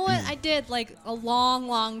 Oh, you know what? I did a long,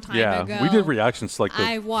 long time Yeah, ago. we did reactions to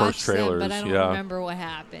I the watched first trailers. them, but I don't yeah. remember what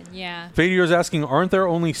happened. Yeah. Fadier's asking, aren't there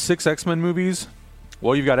only 6 X-Men movies?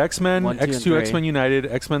 Well, you've got X-Men, 1, 2, and X2, 3. X-Men United,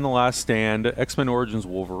 X-Men The Last Stand, X-Men Origins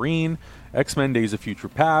Wolverine, X-Men Days of Future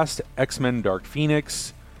Past, X-Men Dark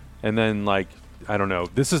Phoenix, and then I don't know.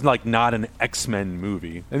 This is not an X-Men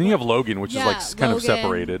movie. And then you have Logan, which is kind of Logan,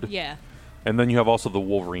 separated. Yeah. And then you have also the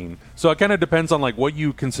Wolverine. So it kind of depends on what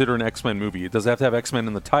you consider an X-Men movie. Does it have to have X-Men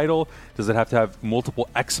in the title? Does it have to have multiple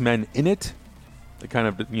X-Men in it? It kind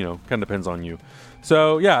of depends on you.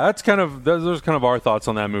 So yeah, those are kind of our thoughts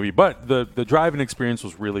on that movie. But the drive-in experience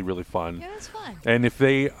was really, really fun. Yeah, it's fun. And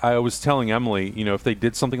I was telling Emily, if they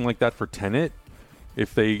did something like that for Tenet,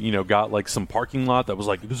 if they got some parking lot that was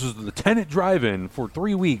this is the Tenet drive-in for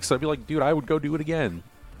 3 weeks, I'd be like, dude, I would go do it again.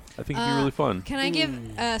 I think it'd be really fun. Can I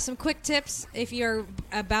give some quick tips if you're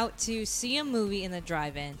about to see a movie in the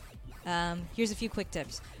drive-in? Here's a few quick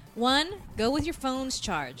tips. 1, go with your phone's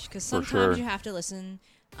charged, because sometimes sure. you have to listen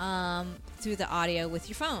through the audio with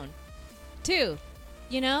your phone. 2,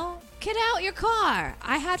 get out your car.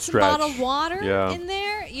 I had some Stretch. bottled water Yeah. in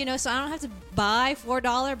there, so I don't have to buy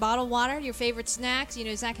 $4 bottled water. Your favorite snacks.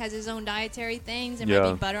 Zach has his own dietary things. There might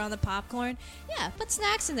Yeah. be butter on the popcorn. Yeah, put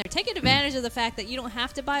snacks in there. Take advantage of the fact that you don't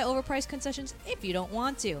have to buy overpriced concessions if you don't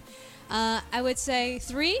want to. I would say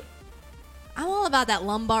 3, I'm all about that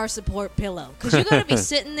lumbar support pillow, because you're going to be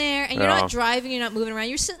sitting there and you're Yeah. not driving, you're not moving around.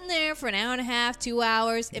 You're sitting there for an hour and a half, 2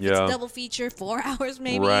 hours. If it's Yeah. a double feature, 4 hours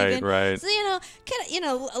maybe Right, even. right. So, get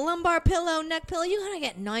a lumbar pillow, neck pillow. You're going to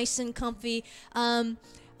get nice and comfy. And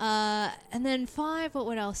then 5,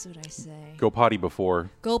 what else would I say? Go potty before.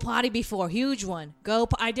 Go potty before. Huge one.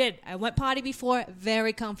 I did. I went potty before.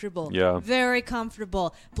 Very comfortable. Yeah. Very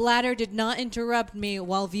comfortable. Bladder did not interrupt me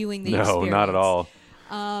while viewing the experience. No, not at all.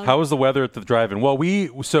 How was the weather at the drive-in? Well,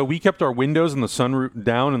 we kept our windows and the sunroof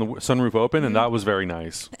down and the sunroof open, and that was very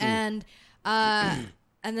nice. And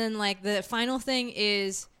then the final thing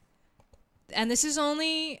is, and this is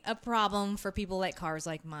only a problem for people like cars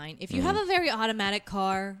like mine. If you have a very automatic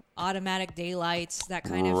car, automatic daylights, that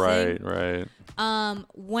kind of thing. Right.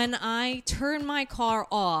 When I turn my car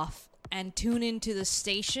off and tune into the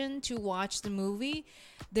station to watch the movie,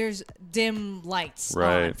 there's dim lights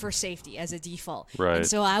on for safety as a default. Right. And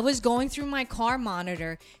so I was going through my car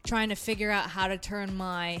monitor trying to figure out how to turn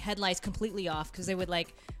my headlights completely off, because they would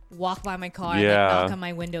walk by my car and knock on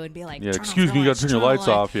my window and be like, Yeah, "Turn excuse off me, the you got to turn your lights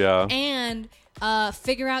off." Yeah. And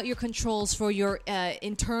figure out your controls for your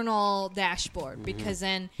internal dashboard, because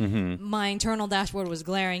then my internal dashboard was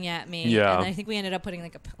glaring at me. Yeah. And I think we ended up putting a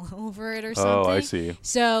pillow over it or Oh, something. I see.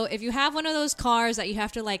 So if you have one of those cars that you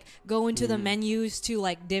have to go into the menus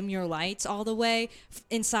to dim your lights all the way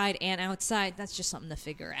inside and outside, that's just something to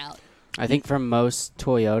figure out. I think for most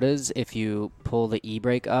Toyotas, if you pull the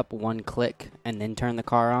e-brake up 1 click and then turn the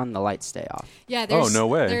car on, the lights stay off. Yeah, there's, no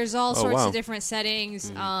way. There's all sorts wow. of different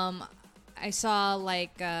settings. I saw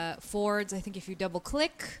Fords, I think if you double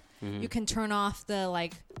click, you can turn off the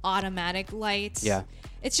automatic lights. Yeah.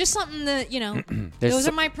 It's just something that, those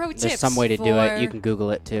are my pro tips. There's some way to do it. You can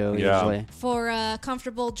Google it too, usually. For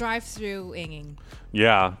comfortable drive-through-inging.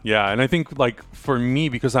 Yeah. And I think for me,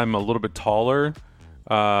 because I'm a little bit taller,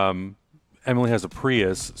 Emily has a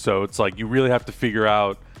Prius, so it's you really have to figure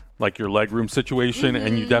out your leg room situation,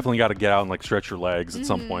 and you definitely got to get out and stretch your legs at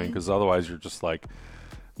some point, because otherwise you're just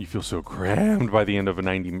you feel so crammed by the end of a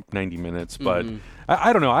 90 minutes. But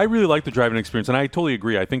I don't know. I really like the driving experience, and I totally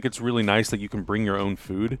agree. I think it's really nice that you can bring your own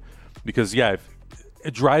food, because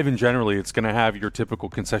a drive-in generally, it's going to have your typical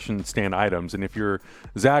concession stand items. And if you're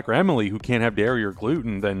Zach or Emily who can't have dairy or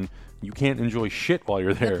gluten, then you can't enjoy shit while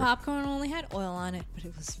you're there. The popcorn only had oil on it, but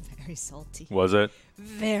it was very salty. Was it?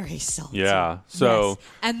 Very salty. Yeah. So, yes.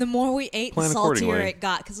 And the more we ate, the plan saltier accordingly. it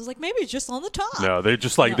got. Because it was like, maybe it's just on the top. no, they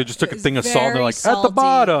just like No, they just took it a was thing of salt and they're very like at the salty.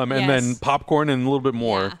 bottom, and Yes. then popcorn and a little bit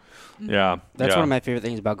more. Yeah. Yeah, That's yeah. one of my favorite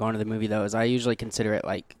things about going to the movie, though, is I usually consider it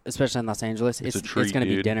like, especially in Los Angeles, It's a it's treat, going to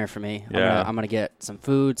be dude. dinner for me. Yeah. I'm gonna get some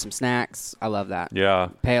food, some snacks. I love that. Yeah.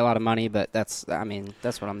 Pay a lot of money, but that's what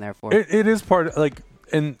I'm there for. It is part of, like,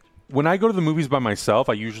 and when I go to the movies by myself,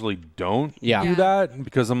 I usually don't Yeah. do Yeah. that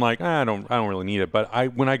because I'm like, I don't really need it. But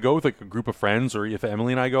when I go with like a group of friends, or if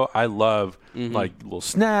Emily and I go, I love like a little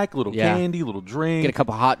snack, little Yeah. candy, little drink. Get a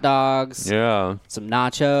couple hot dogs, Yeah. some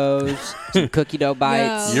nachos, some cookie dough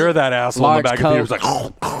bites, You're that asshole in the Large back of the theater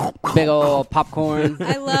who's like, big old popcorn.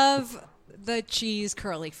 I love the cheese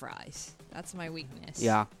curly fries. That's my weakness.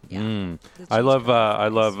 Yeah. Yeah. Mm. The I cheese love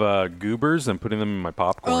curly fries. goobers and putting them in my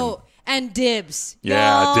popcorn. Oh, and dibs.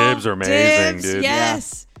 Yeah, Y'all, dibs are amazing, dibs, dude.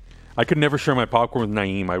 Yes. I could never share my popcorn with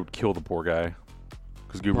Naeem. I would kill the poor guy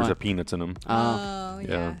because goobers Why? have peanuts in them. Oh, Yeah.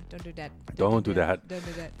 yeah. Don't do that. Don't do that. Don't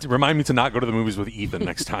do that. Remind me to not go to the movies with Ethan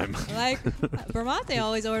next time. Like, Bramante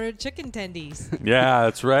always ordered chicken tendies. Yeah,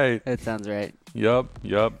 that's right. That sounds right. Yep.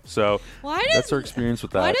 So Why does that's our experience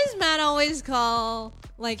with that. Why does Matt always call,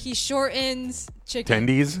 like, he shortens chicken?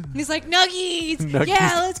 Tendies? He's like, nuggies. Nuggies.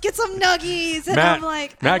 Yeah, let's get some nuggies. And Matt, I'm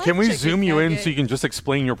like, I Matt, like can we chicken zoom you in nugget. so you can just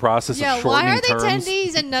explain your process Yeah, of why shortening are they terms?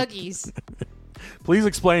 tendies and nuggies? Please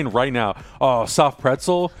explain right now. Oh, soft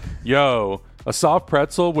pretzel? Yo, a soft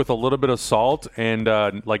pretzel with a little bit of salt and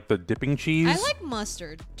like the dipping cheese. I like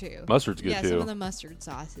mustard too. Mustard's good yeah, too. some of the mustard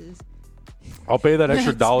sauces. I'll pay that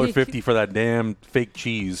extra Matt's $1.50 for that damn fake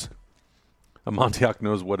cheese. Montiac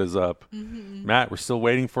knows what is up. Matt, we're still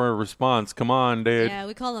waiting for a response. Come on, dude. Yeah,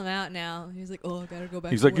 we call him out now. He's like, oh, I gotta go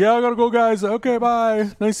back. He's to like, work. yeah, I gotta go, guys. Okay, bye.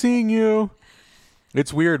 Nice seeing you.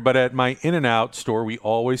 It's weird, but at my In-N-Out store, we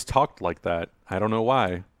always talked like that. I don't know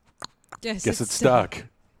why. Guess Guess it's stuck.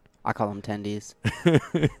 I call them tendies.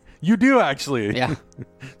 You do, actually. Yeah.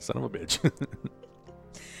 Son of a bitch.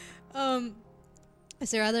 Is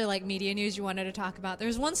there other, like, media news you wanted to talk about?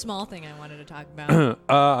 There's one small thing I wanted to talk about.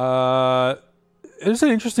 There's an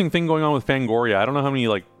interesting thing going on with Fangoria. I don't know how many,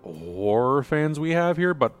 like, horror fans we have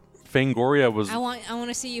here, but Fangoria was... I want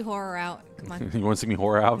to see you horror out. Come on. You want to see me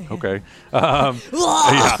horror out? Okay. Yeah.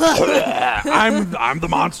 I'm the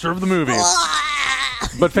monster of the movie.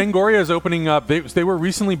 But Fangoria is opening up. They were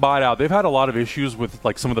recently bought out. They've had a lot of issues with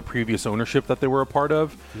like some of the previous ownership that they were a part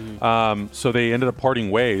of. So they ended up parting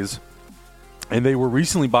ways. And they were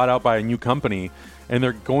recently bought out by a new company. And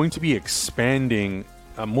they're going to be expanding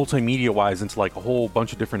multimedia-wise into like a whole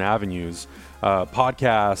bunch of different avenues.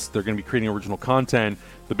 Podcasts. They're going to be creating original content.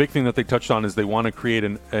 The big thing that they touched on is they want to create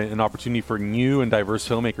an opportunity for new and diverse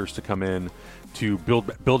filmmakers to come in to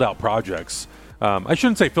build out projects. I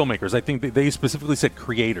shouldn't say filmmakers. I think they specifically said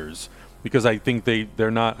creators because I think they're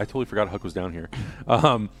not. I totally forgot Huck was down here.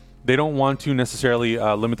 They don't want to necessarily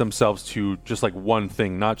limit themselves to just like one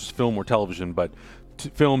thing, not just film or television, but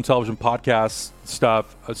film, television, podcasts,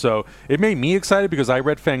 stuff. So it made me excited because I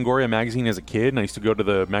read Fangoria magazine as a kid, and I used to go to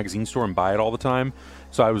the magazine store and buy it all the time.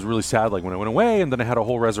 So I was really sad like when it went away, and then I had a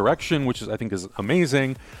whole resurrection, which I think is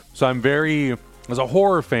amazing. So I'm very, as a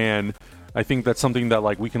horror fan, I think that's something that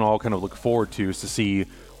like we can all kind of look forward to, is to see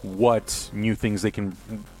what new things they can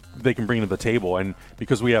bring to the table. And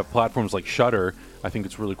because we have platforms like Shudder, I think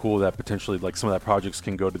it's really cool that potentially like some of that projects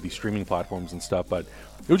can go to these streaming platforms and stuff. But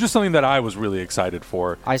it was just something that I was really excited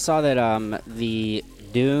for. I saw that the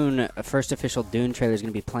Dune first official Dune trailer is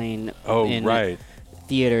going to be playing in right.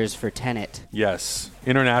 theaters for Tenet. Yes,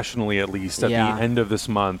 internationally at least at Yeah. the end of this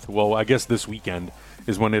month. Well, I guess this weekend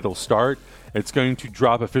is when it'll start. It's going to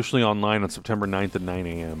drop officially online on September 9th at 9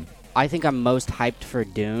 a.m. I think I'm most hyped for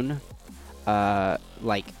Dune.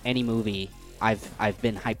 Like any movie I've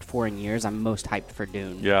been hyped for in years, I'm most hyped for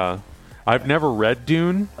Dune. Yeah. I've never read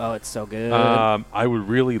Dune. Oh, it's so good. I would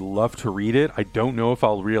really love to read it. I don't know if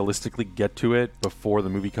I'll realistically get to it before the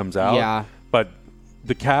movie comes out. Yeah. But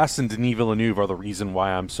the cast and Denis Villeneuve are the reason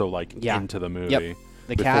why I'm so Yeah. into the movie. Yep.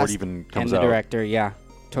 The before cast it even and comes the out. director, yeah.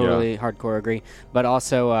 Totally hardcore agree. But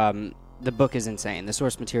also, the book is insane. The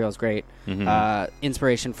source material is great.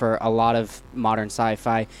 Inspiration for a lot of modern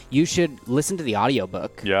sci-fi. You should listen to the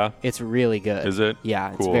audiobook. Yeah. It's really good. Is it? Yeah,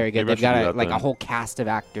 it's Cool. very good. Maybe I They've should do got that a then. whole cast of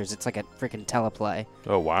actors. It's like a freaking teleplay.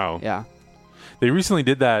 Oh, wow. Yeah. They recently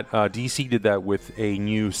did that. DC did that with a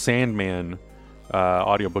new Sandman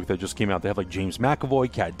audiobook that just came out. They have like James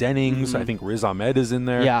McAvoy, Kat Dennings. I think Riz Ahmed is in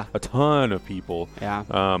there. Yeah. A ton of people. Yeah.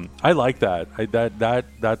 I like that.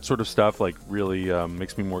 That sort of stuff like really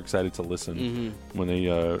makes me more excited to listen when they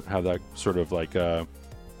have that sort of like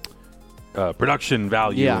production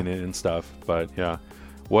value in it and stuff. But yeah,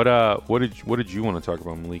 what did you want to talk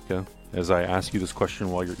about, Malika? As I ask you this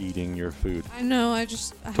question while you're eating your food. I know. I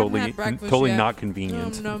haven't had breakfast totally yet. not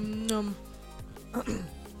convenient. Num, num,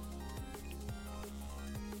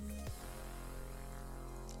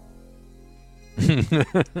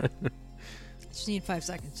 Just need 5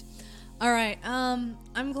 seconds. All right.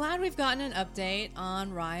 I'm glad we've gotten an update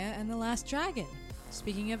on Raya and the Last Dragon.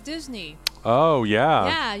 Speaking of Disney. Oh yeah.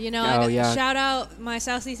 Yeah, you know, shout out my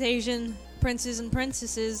Southeast Asian princes and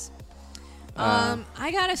princesses.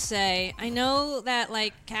 I gotta say, I know that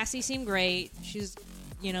like Cassie seemed great. She's,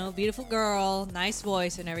 you know, beautiful girl, nice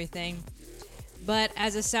voice and everything. But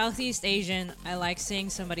as a Southeast Asian, I like seeing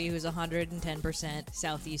somebody who's 110%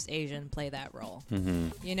 Southeast Asian play that role.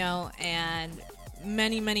 You know, and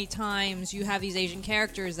many times you have these Asian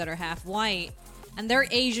characters that are half white, and they're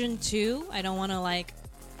Asian too. I don't want to like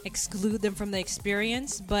exclude them from the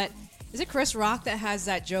experience, but is it Chris Rock that has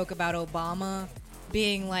that joke about Obama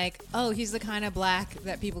being like, oh, he's the kind of black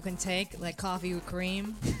that people can take, like coffee with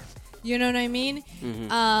cream? You know what I mean?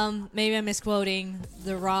 Maybe I'm misquoting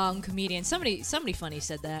the wrong comedian. Somebody funny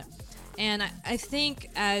said that. And I think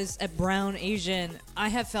as a brown Asian, I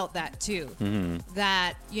have felt that too.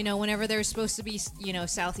 That, you know, whenever there's supposed to be, you know,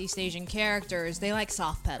 Southeast Asian characters, they like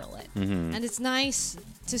soft pedal it. And it's nice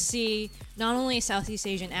to see not only a Southeast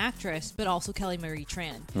Asian actress, but also Kelly Marie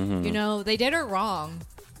Tran. You know, they did her wrong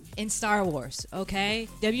in Star Wars, okay?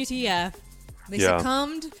 WTF. They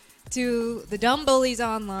succumbed to the dumb bullies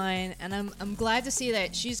online, and I'm glad to see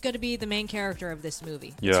that she's going to be the main character of this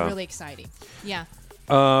movie. It's really exciting. Yeah.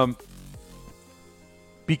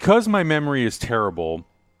 Because my memory is terrible,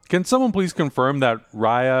 can someone please confirm that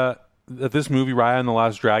this movie, Raya and the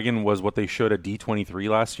Last Dragon, was what they showed at D23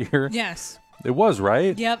 last year? Yes. It was,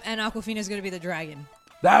 right? Yep, and Awkwafina's going to be the dragon.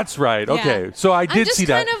 That's right. Okay, so I did see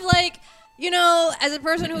that. I'm just kind of like, you know, as a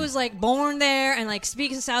person who was like born there and like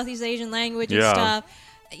speaks a Southeast Asian language and stuff,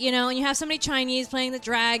 you know, and you have somebody Chinese playing the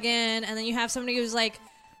dragon, and then you have somebody who's like,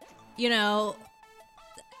 you know,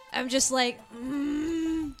 I'm just like,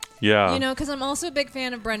 yeah. You know, because I'm also a big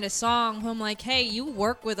fan of Brenda Song, who I'm like, hey, you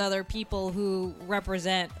work with other people who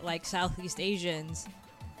represent like Southeast Asians.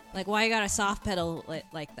 Like, why you gotta soft pedal it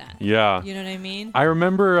like that? Yeah. You know what I mean? I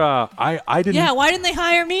remember I didn't. Yeah, why didn't they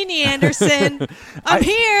hire me, Anderson? I'm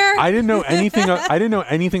here. I didn't know anything. I didn't know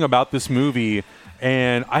anything about this movie,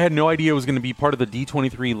 and I had no idea it was going to be part of the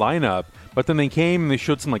D23 lineup. But then they came and they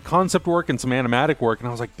showed some like concept work and some animatic work, and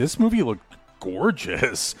I was like, this movie looked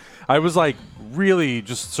gorgeous. I was like really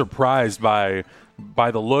just surprised by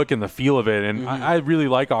the look and the feel of it, and I really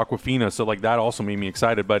like Awkwafina, so like that also made me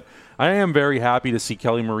excited. But I am very happy to see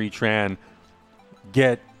Kelly Marie Tran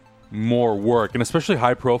get more work, and especially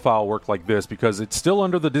high profile work like this, because it's still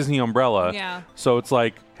under the Disney umbrella. Yeah. So it's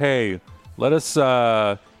like, hey, let us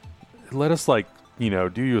like, you know,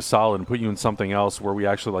 do you a solid and put you in something else where we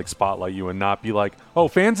actually like spotlight you and not be like, oh,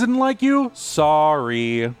 fans didn't like you?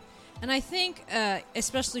 Sorry. And I think,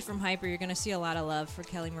 especially from Hyper, you're going to see a lot of love for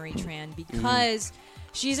Kelly Marie Tran because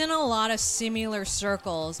she's in a lot of similar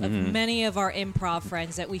circles of many of our improv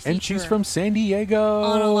friends that we feature. And she's from San Diego.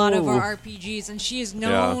 On a lot of our RPGs. And she is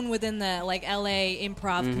known within the like LA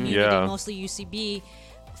improv community, mostly UCB,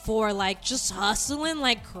 for like just hustling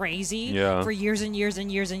like crazy for years and years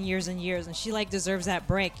and years and years and years. And she like deserves that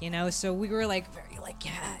break, you know? So we were like very like,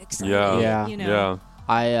 excited, you know?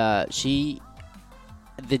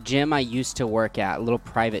 The gym I used to work at, a little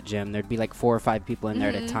private gym, there'd be like 4 or 5 people in there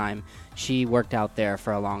at a time. She worked out there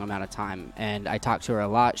for a long amount of time, and I talked to her a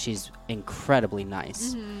lot. She's incredibly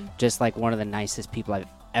nice, just like one of the nicest people I've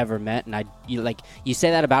ever met. And you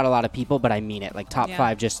say that about a lot of people, but I mean it. Like top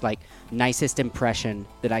 5, just like nicest impression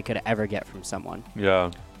that I could ever get from someone.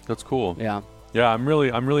 Yeah, that's cool. Yeah, I'm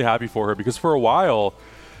really happy for her, because for a while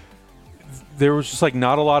there was just like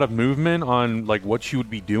not a lot of movement on like what she would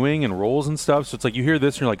be doing and roles and stuff. So it's like you hear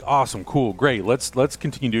this and you're like, awesome, cool, great, let's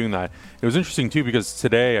continue doing that. It was interesting too, because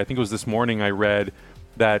today, I think it was this morning, I read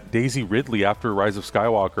that Daisy Ridley, after Rise of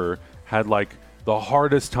Skywalker, had like the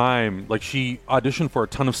hardest time. Like she auditioned for a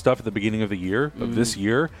ton of stuff at the beginning of the year, of this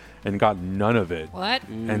year, and got none of it. What?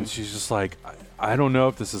 And she's just like, I don't know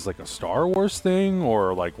if this is like a Star Wars thing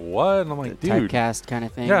or like what. And I'm like, dude, typecast kind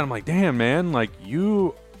of thing. Yeah, and I'm like, damn, man, like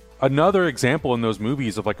you. Another example in those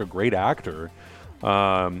movies of like a great actor.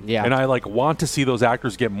 Yeah. And I like want to see those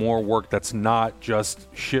actors get more work that's not just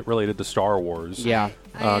shit related to Star Wars. Yeah.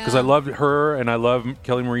 Because I love her and I love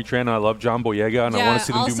Kelly Marie Tran and I love John Boyega and I want to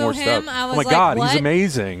see them do also more him, stuff. I was Oh my like, God, what? he's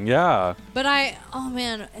amazing. Yeah. But oh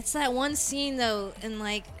man, it's that one scene though in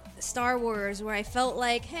like Star Wars where I felt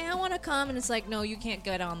like, hey, I want to come, and it's like, no, you can't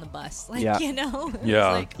get on the bus. Like, Yeah. you know? It's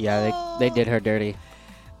Yeah. like, Yeah, they did her dirty.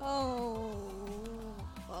 Oh.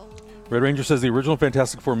 Red Ranger says the original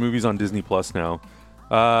Fantastic Four movie's on Disney Plus now.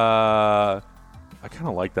 I kind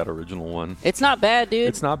of like that original one. It's not bad, dude.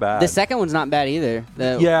 It's not bad. The second one's not bad either.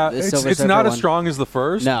 The it's Silver not Surfer as one. strong as the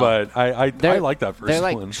first, No. but I like that first They're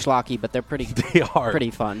like one. schlocky, but they're pretty. They are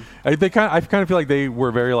pretty fun. I kind of feel like they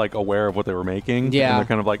were very like aware of what they were making. Yeah. and they're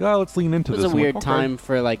kind of like, oh, let's lean into It this. was a I'm like, weird okay. time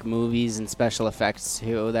for like movies and special effects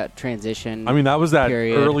too. That transition. I mean, that was that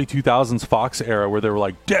period. early 2000s Fox era where they were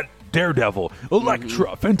like, Daredevil, Elektra,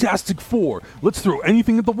 Mm-hmm. Fantastic Four. Let's throw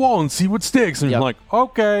anything at the wall and see what sticks. And Yep. you're like,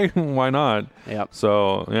 okay, why not? Yep.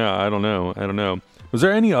 So, yeah, I don't know. Was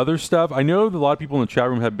there any other stuff? I know that a lot of people in the chat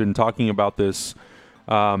room have been talking about this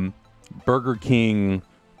Burger King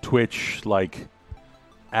Twitch like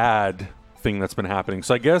ad thing that's been happening.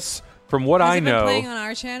 So I guess from what Has I it been know, playing on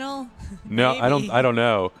our channel? no, I don't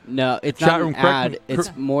know. No, it's Chat not room, an correct ad. me-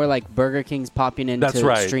 It's more like Burger King's popping into That's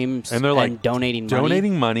right. streams And they're like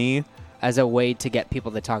donating money as a way to get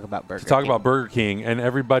people to talk about Burger to talk King. about Burger King, and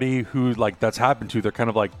everybody who like that's happened to, they're kind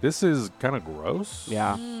of like, this is kind of gross.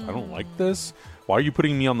 Yeah. I don't like this. Why are you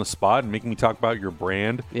putting me on the spot and making me talk about your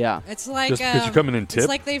brand? Yeah. It's like Just 'cause you come in and tip? It's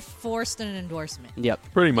like they forced an endorsement. Yep.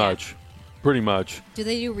 Pretty much. Do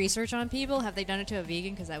they do research on people? Have they done it to a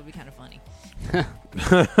vegan? Because that would be kind of funny.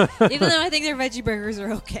 Even though I think their veggie burgers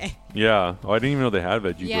are okay. Yeah. Oh, I didn't even know they had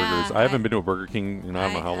veggie Yeah, burgers. I haven't been to a Burger King in I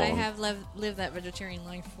don't know how long. I have lived that vegetarian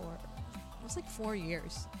life for it was like 4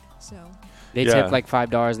 years. So They Yeah. tip like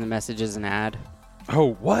 $5 and the message is an ad.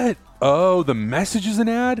 Oh, what? Oh, the message is an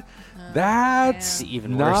ad? That's yeah.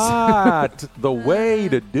 Even worse. not the way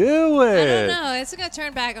to do I it. don't know. It's gonna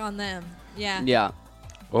turn back on them. Yeah. Yeah.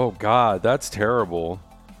 Oh, God, that's terrible.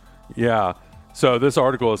 Yeah. So this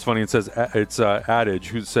article is funny. It says it's Adage,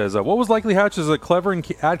 who says, what was likely hatched as a clever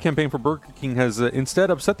ad campaign for Burger King has instead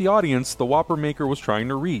upset the audience the Whopper maker was trying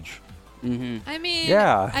to reach. I mean,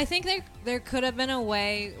 Yeah. I think there could have been a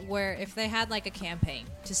way where if they had like a campaign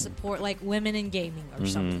to support like women in gaming or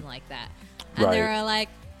something like that, and Right. they're like,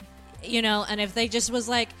 you know, and if they just was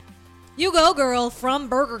like, you go girl from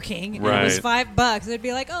Burger King, and it was Right. $5, they'd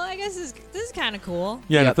be like, oh, I guess this is kind of cool.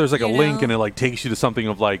 Yeah, and Yep. if there's like a You link know? and it like takes you to something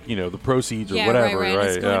of like, you know, the proceeds or Yeah, whatever, right. right?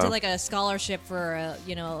 It's going yeah. to like a scholarship for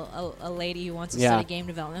a lady who wants to Yeah. study game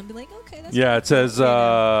development. I'd be like, okay, that's Yeah, kinda it says cool, you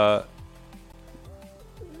know?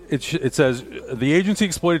 it says the agency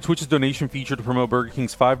exploited Twitch's donation feature to promote Burger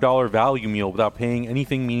King's $5 value meal without paying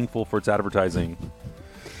anything meaningful for its advertising.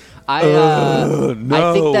 I no.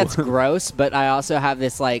 think that's gross, but I also have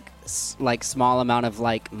this like small amount of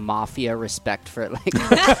like mafia respect for it. Like,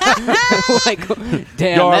 like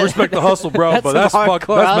damn. Yo, I that- respect the hustle, bro, but that's some fucked.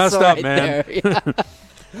 hardcore That's messed hustle up, right man. there. Yeah.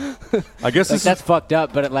 I guess Like, this that's is fucked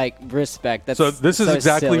up, but like respect. That's so. This is so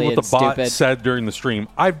exactly silly what the and bot stupid. said during the stream.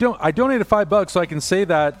 I donated $5, so I can say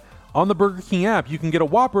that on the Burger King app, you can get a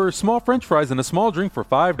Whopper, small French fries, and a small drink for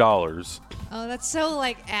 $5. Oh, that's so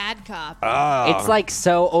like ad cop. It's like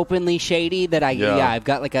so openly shady that Yeah. I've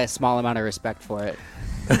got like a small amount of respect for it.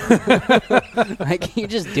 Like you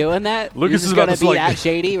just doing that? Lucas You're is just about gonna to, be like- that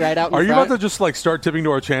shady right out in Are you front? about to just like start tipping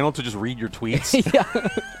to our channel to just read your tweets? Yeah,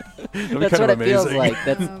 That'd be that's kind what of it feels amazing. like.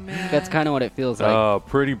 That's Oh, man. that's kind of what it feels like. Oh,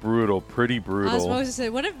 pretty brutal. Pretty I was brutal. supposed to say,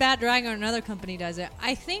 what if Bad Dragon or another company does it?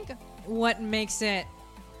 I think what makes it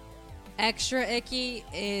extra icky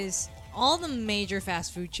is all the major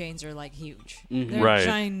fast food chains are like huge. They're Right.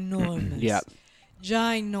 ginormous. Yeah.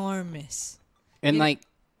 Ginormous. And like,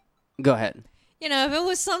 go ahead. You know, if it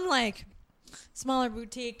was some like smaller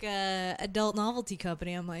boutique adult novelty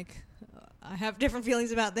company, I'm like, I have different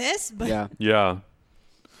feelings about this, but Yeah. Yeah.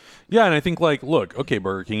 Yeah, and I think like, look, okay,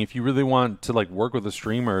 Burger King, if you really want to like work with a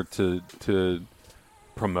streamer to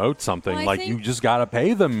promote something, Well, I like think- you just gotta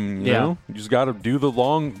pay them. You Yeah. know, you just gotta do the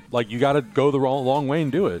long, like you gotta go the long way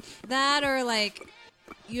and do it. that or like,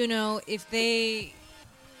 you know, if they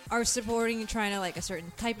are supporting and trying to like a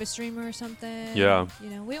certain type of streamer or something. Yeah. You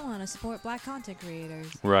know, we want to support black content creators.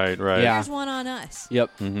 Right. Right. Yeah. There's one on us. Yep.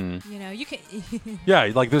 Mm-hmm. You know, you can.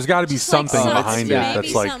 Yeah, like there's got to be Just like something some- behind it yeah. Maybe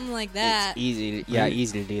that's like, something like that. It's easy.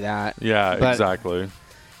 Easy to do that. yeah, But- exactly.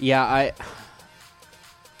 Yeah,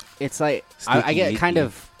 it's like I Sneaky, get sneaky. kind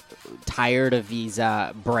of tired of these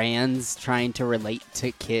brands trying to relate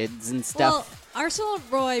to kids and stuff. Well, Arsenal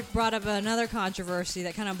Roy brought up another controversy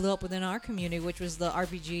that kind of blew up within our community, which was the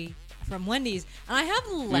RPG from Wendy's, and I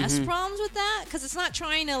have less problems with that because it's not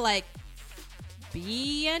trying to like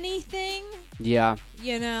be anything. Yeah.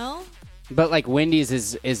 You know. But like Wendy's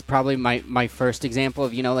is probably my first example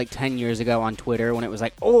of, like 10 years ago on Twitter when it was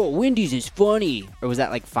like, oh, Wendy's is funny. Or was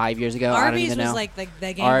that like 5 years ago? I don't Arby's even know. was like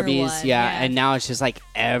the gamer Arby's, one. yeah. And now it's just like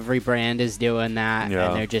every brand is doing that. Yeah.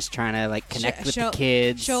 And they're just trying to like connect with the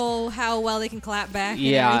kids. Show how well they can clap back.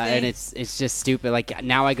 Yeah, and it's just stupid. Like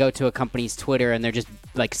now I go to a company's Twitter and they're just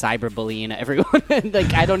like cyberbullying everyone.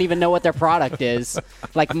 Like I don't even know what their product is.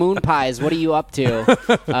 Like moon pies, what are you up to?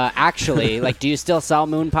 Actually, like do you still sell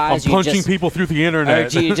moon pies? I'm punching people through the internet. Or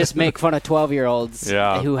do you just make fun of 12-year-olds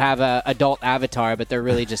who have a adult avatar, but they're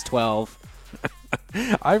really just 12?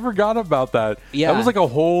 I forgot about that. Yeah. That was like a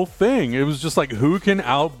whole thing. It was just like who can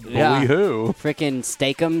out-bully who. Freaking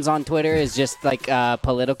Steakums on Twitter is just like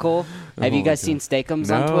political. Have you guys seen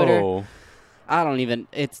Steakums on Twitter? I don't even.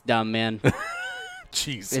 It's dumb, man.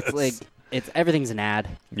 Jesus. It's like everything's an ad.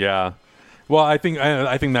 Yeah. Well, I think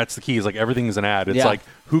that's the key. Is like everything is an ad. It's like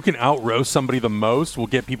who can out roast somebody the most will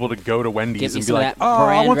get people to go to Wendy's and be like, "Oh,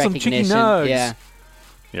 I want some chicken nugs." Yeah.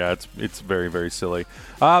 Yeah, it's very, very silly.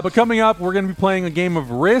 But coming up, we're going to be playing a game of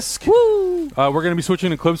Risk. Woo! We're going to be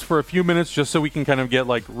switching to clips for a few minutes just so we can kind of get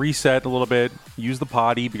like reset a little bit. Use the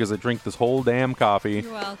potty because I drink this whole damn coffee.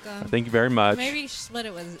 You're welcome. Thank you very much. Maybe you should split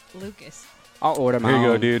it with Lucas. I'll order my Here you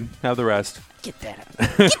own. go, dude. Have the rest. Get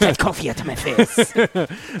that coffee out of my face.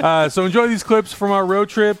 So enjoy these clips from our road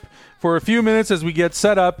trip for a few minutes as we get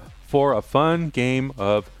set up for a fun game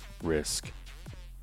of Risk.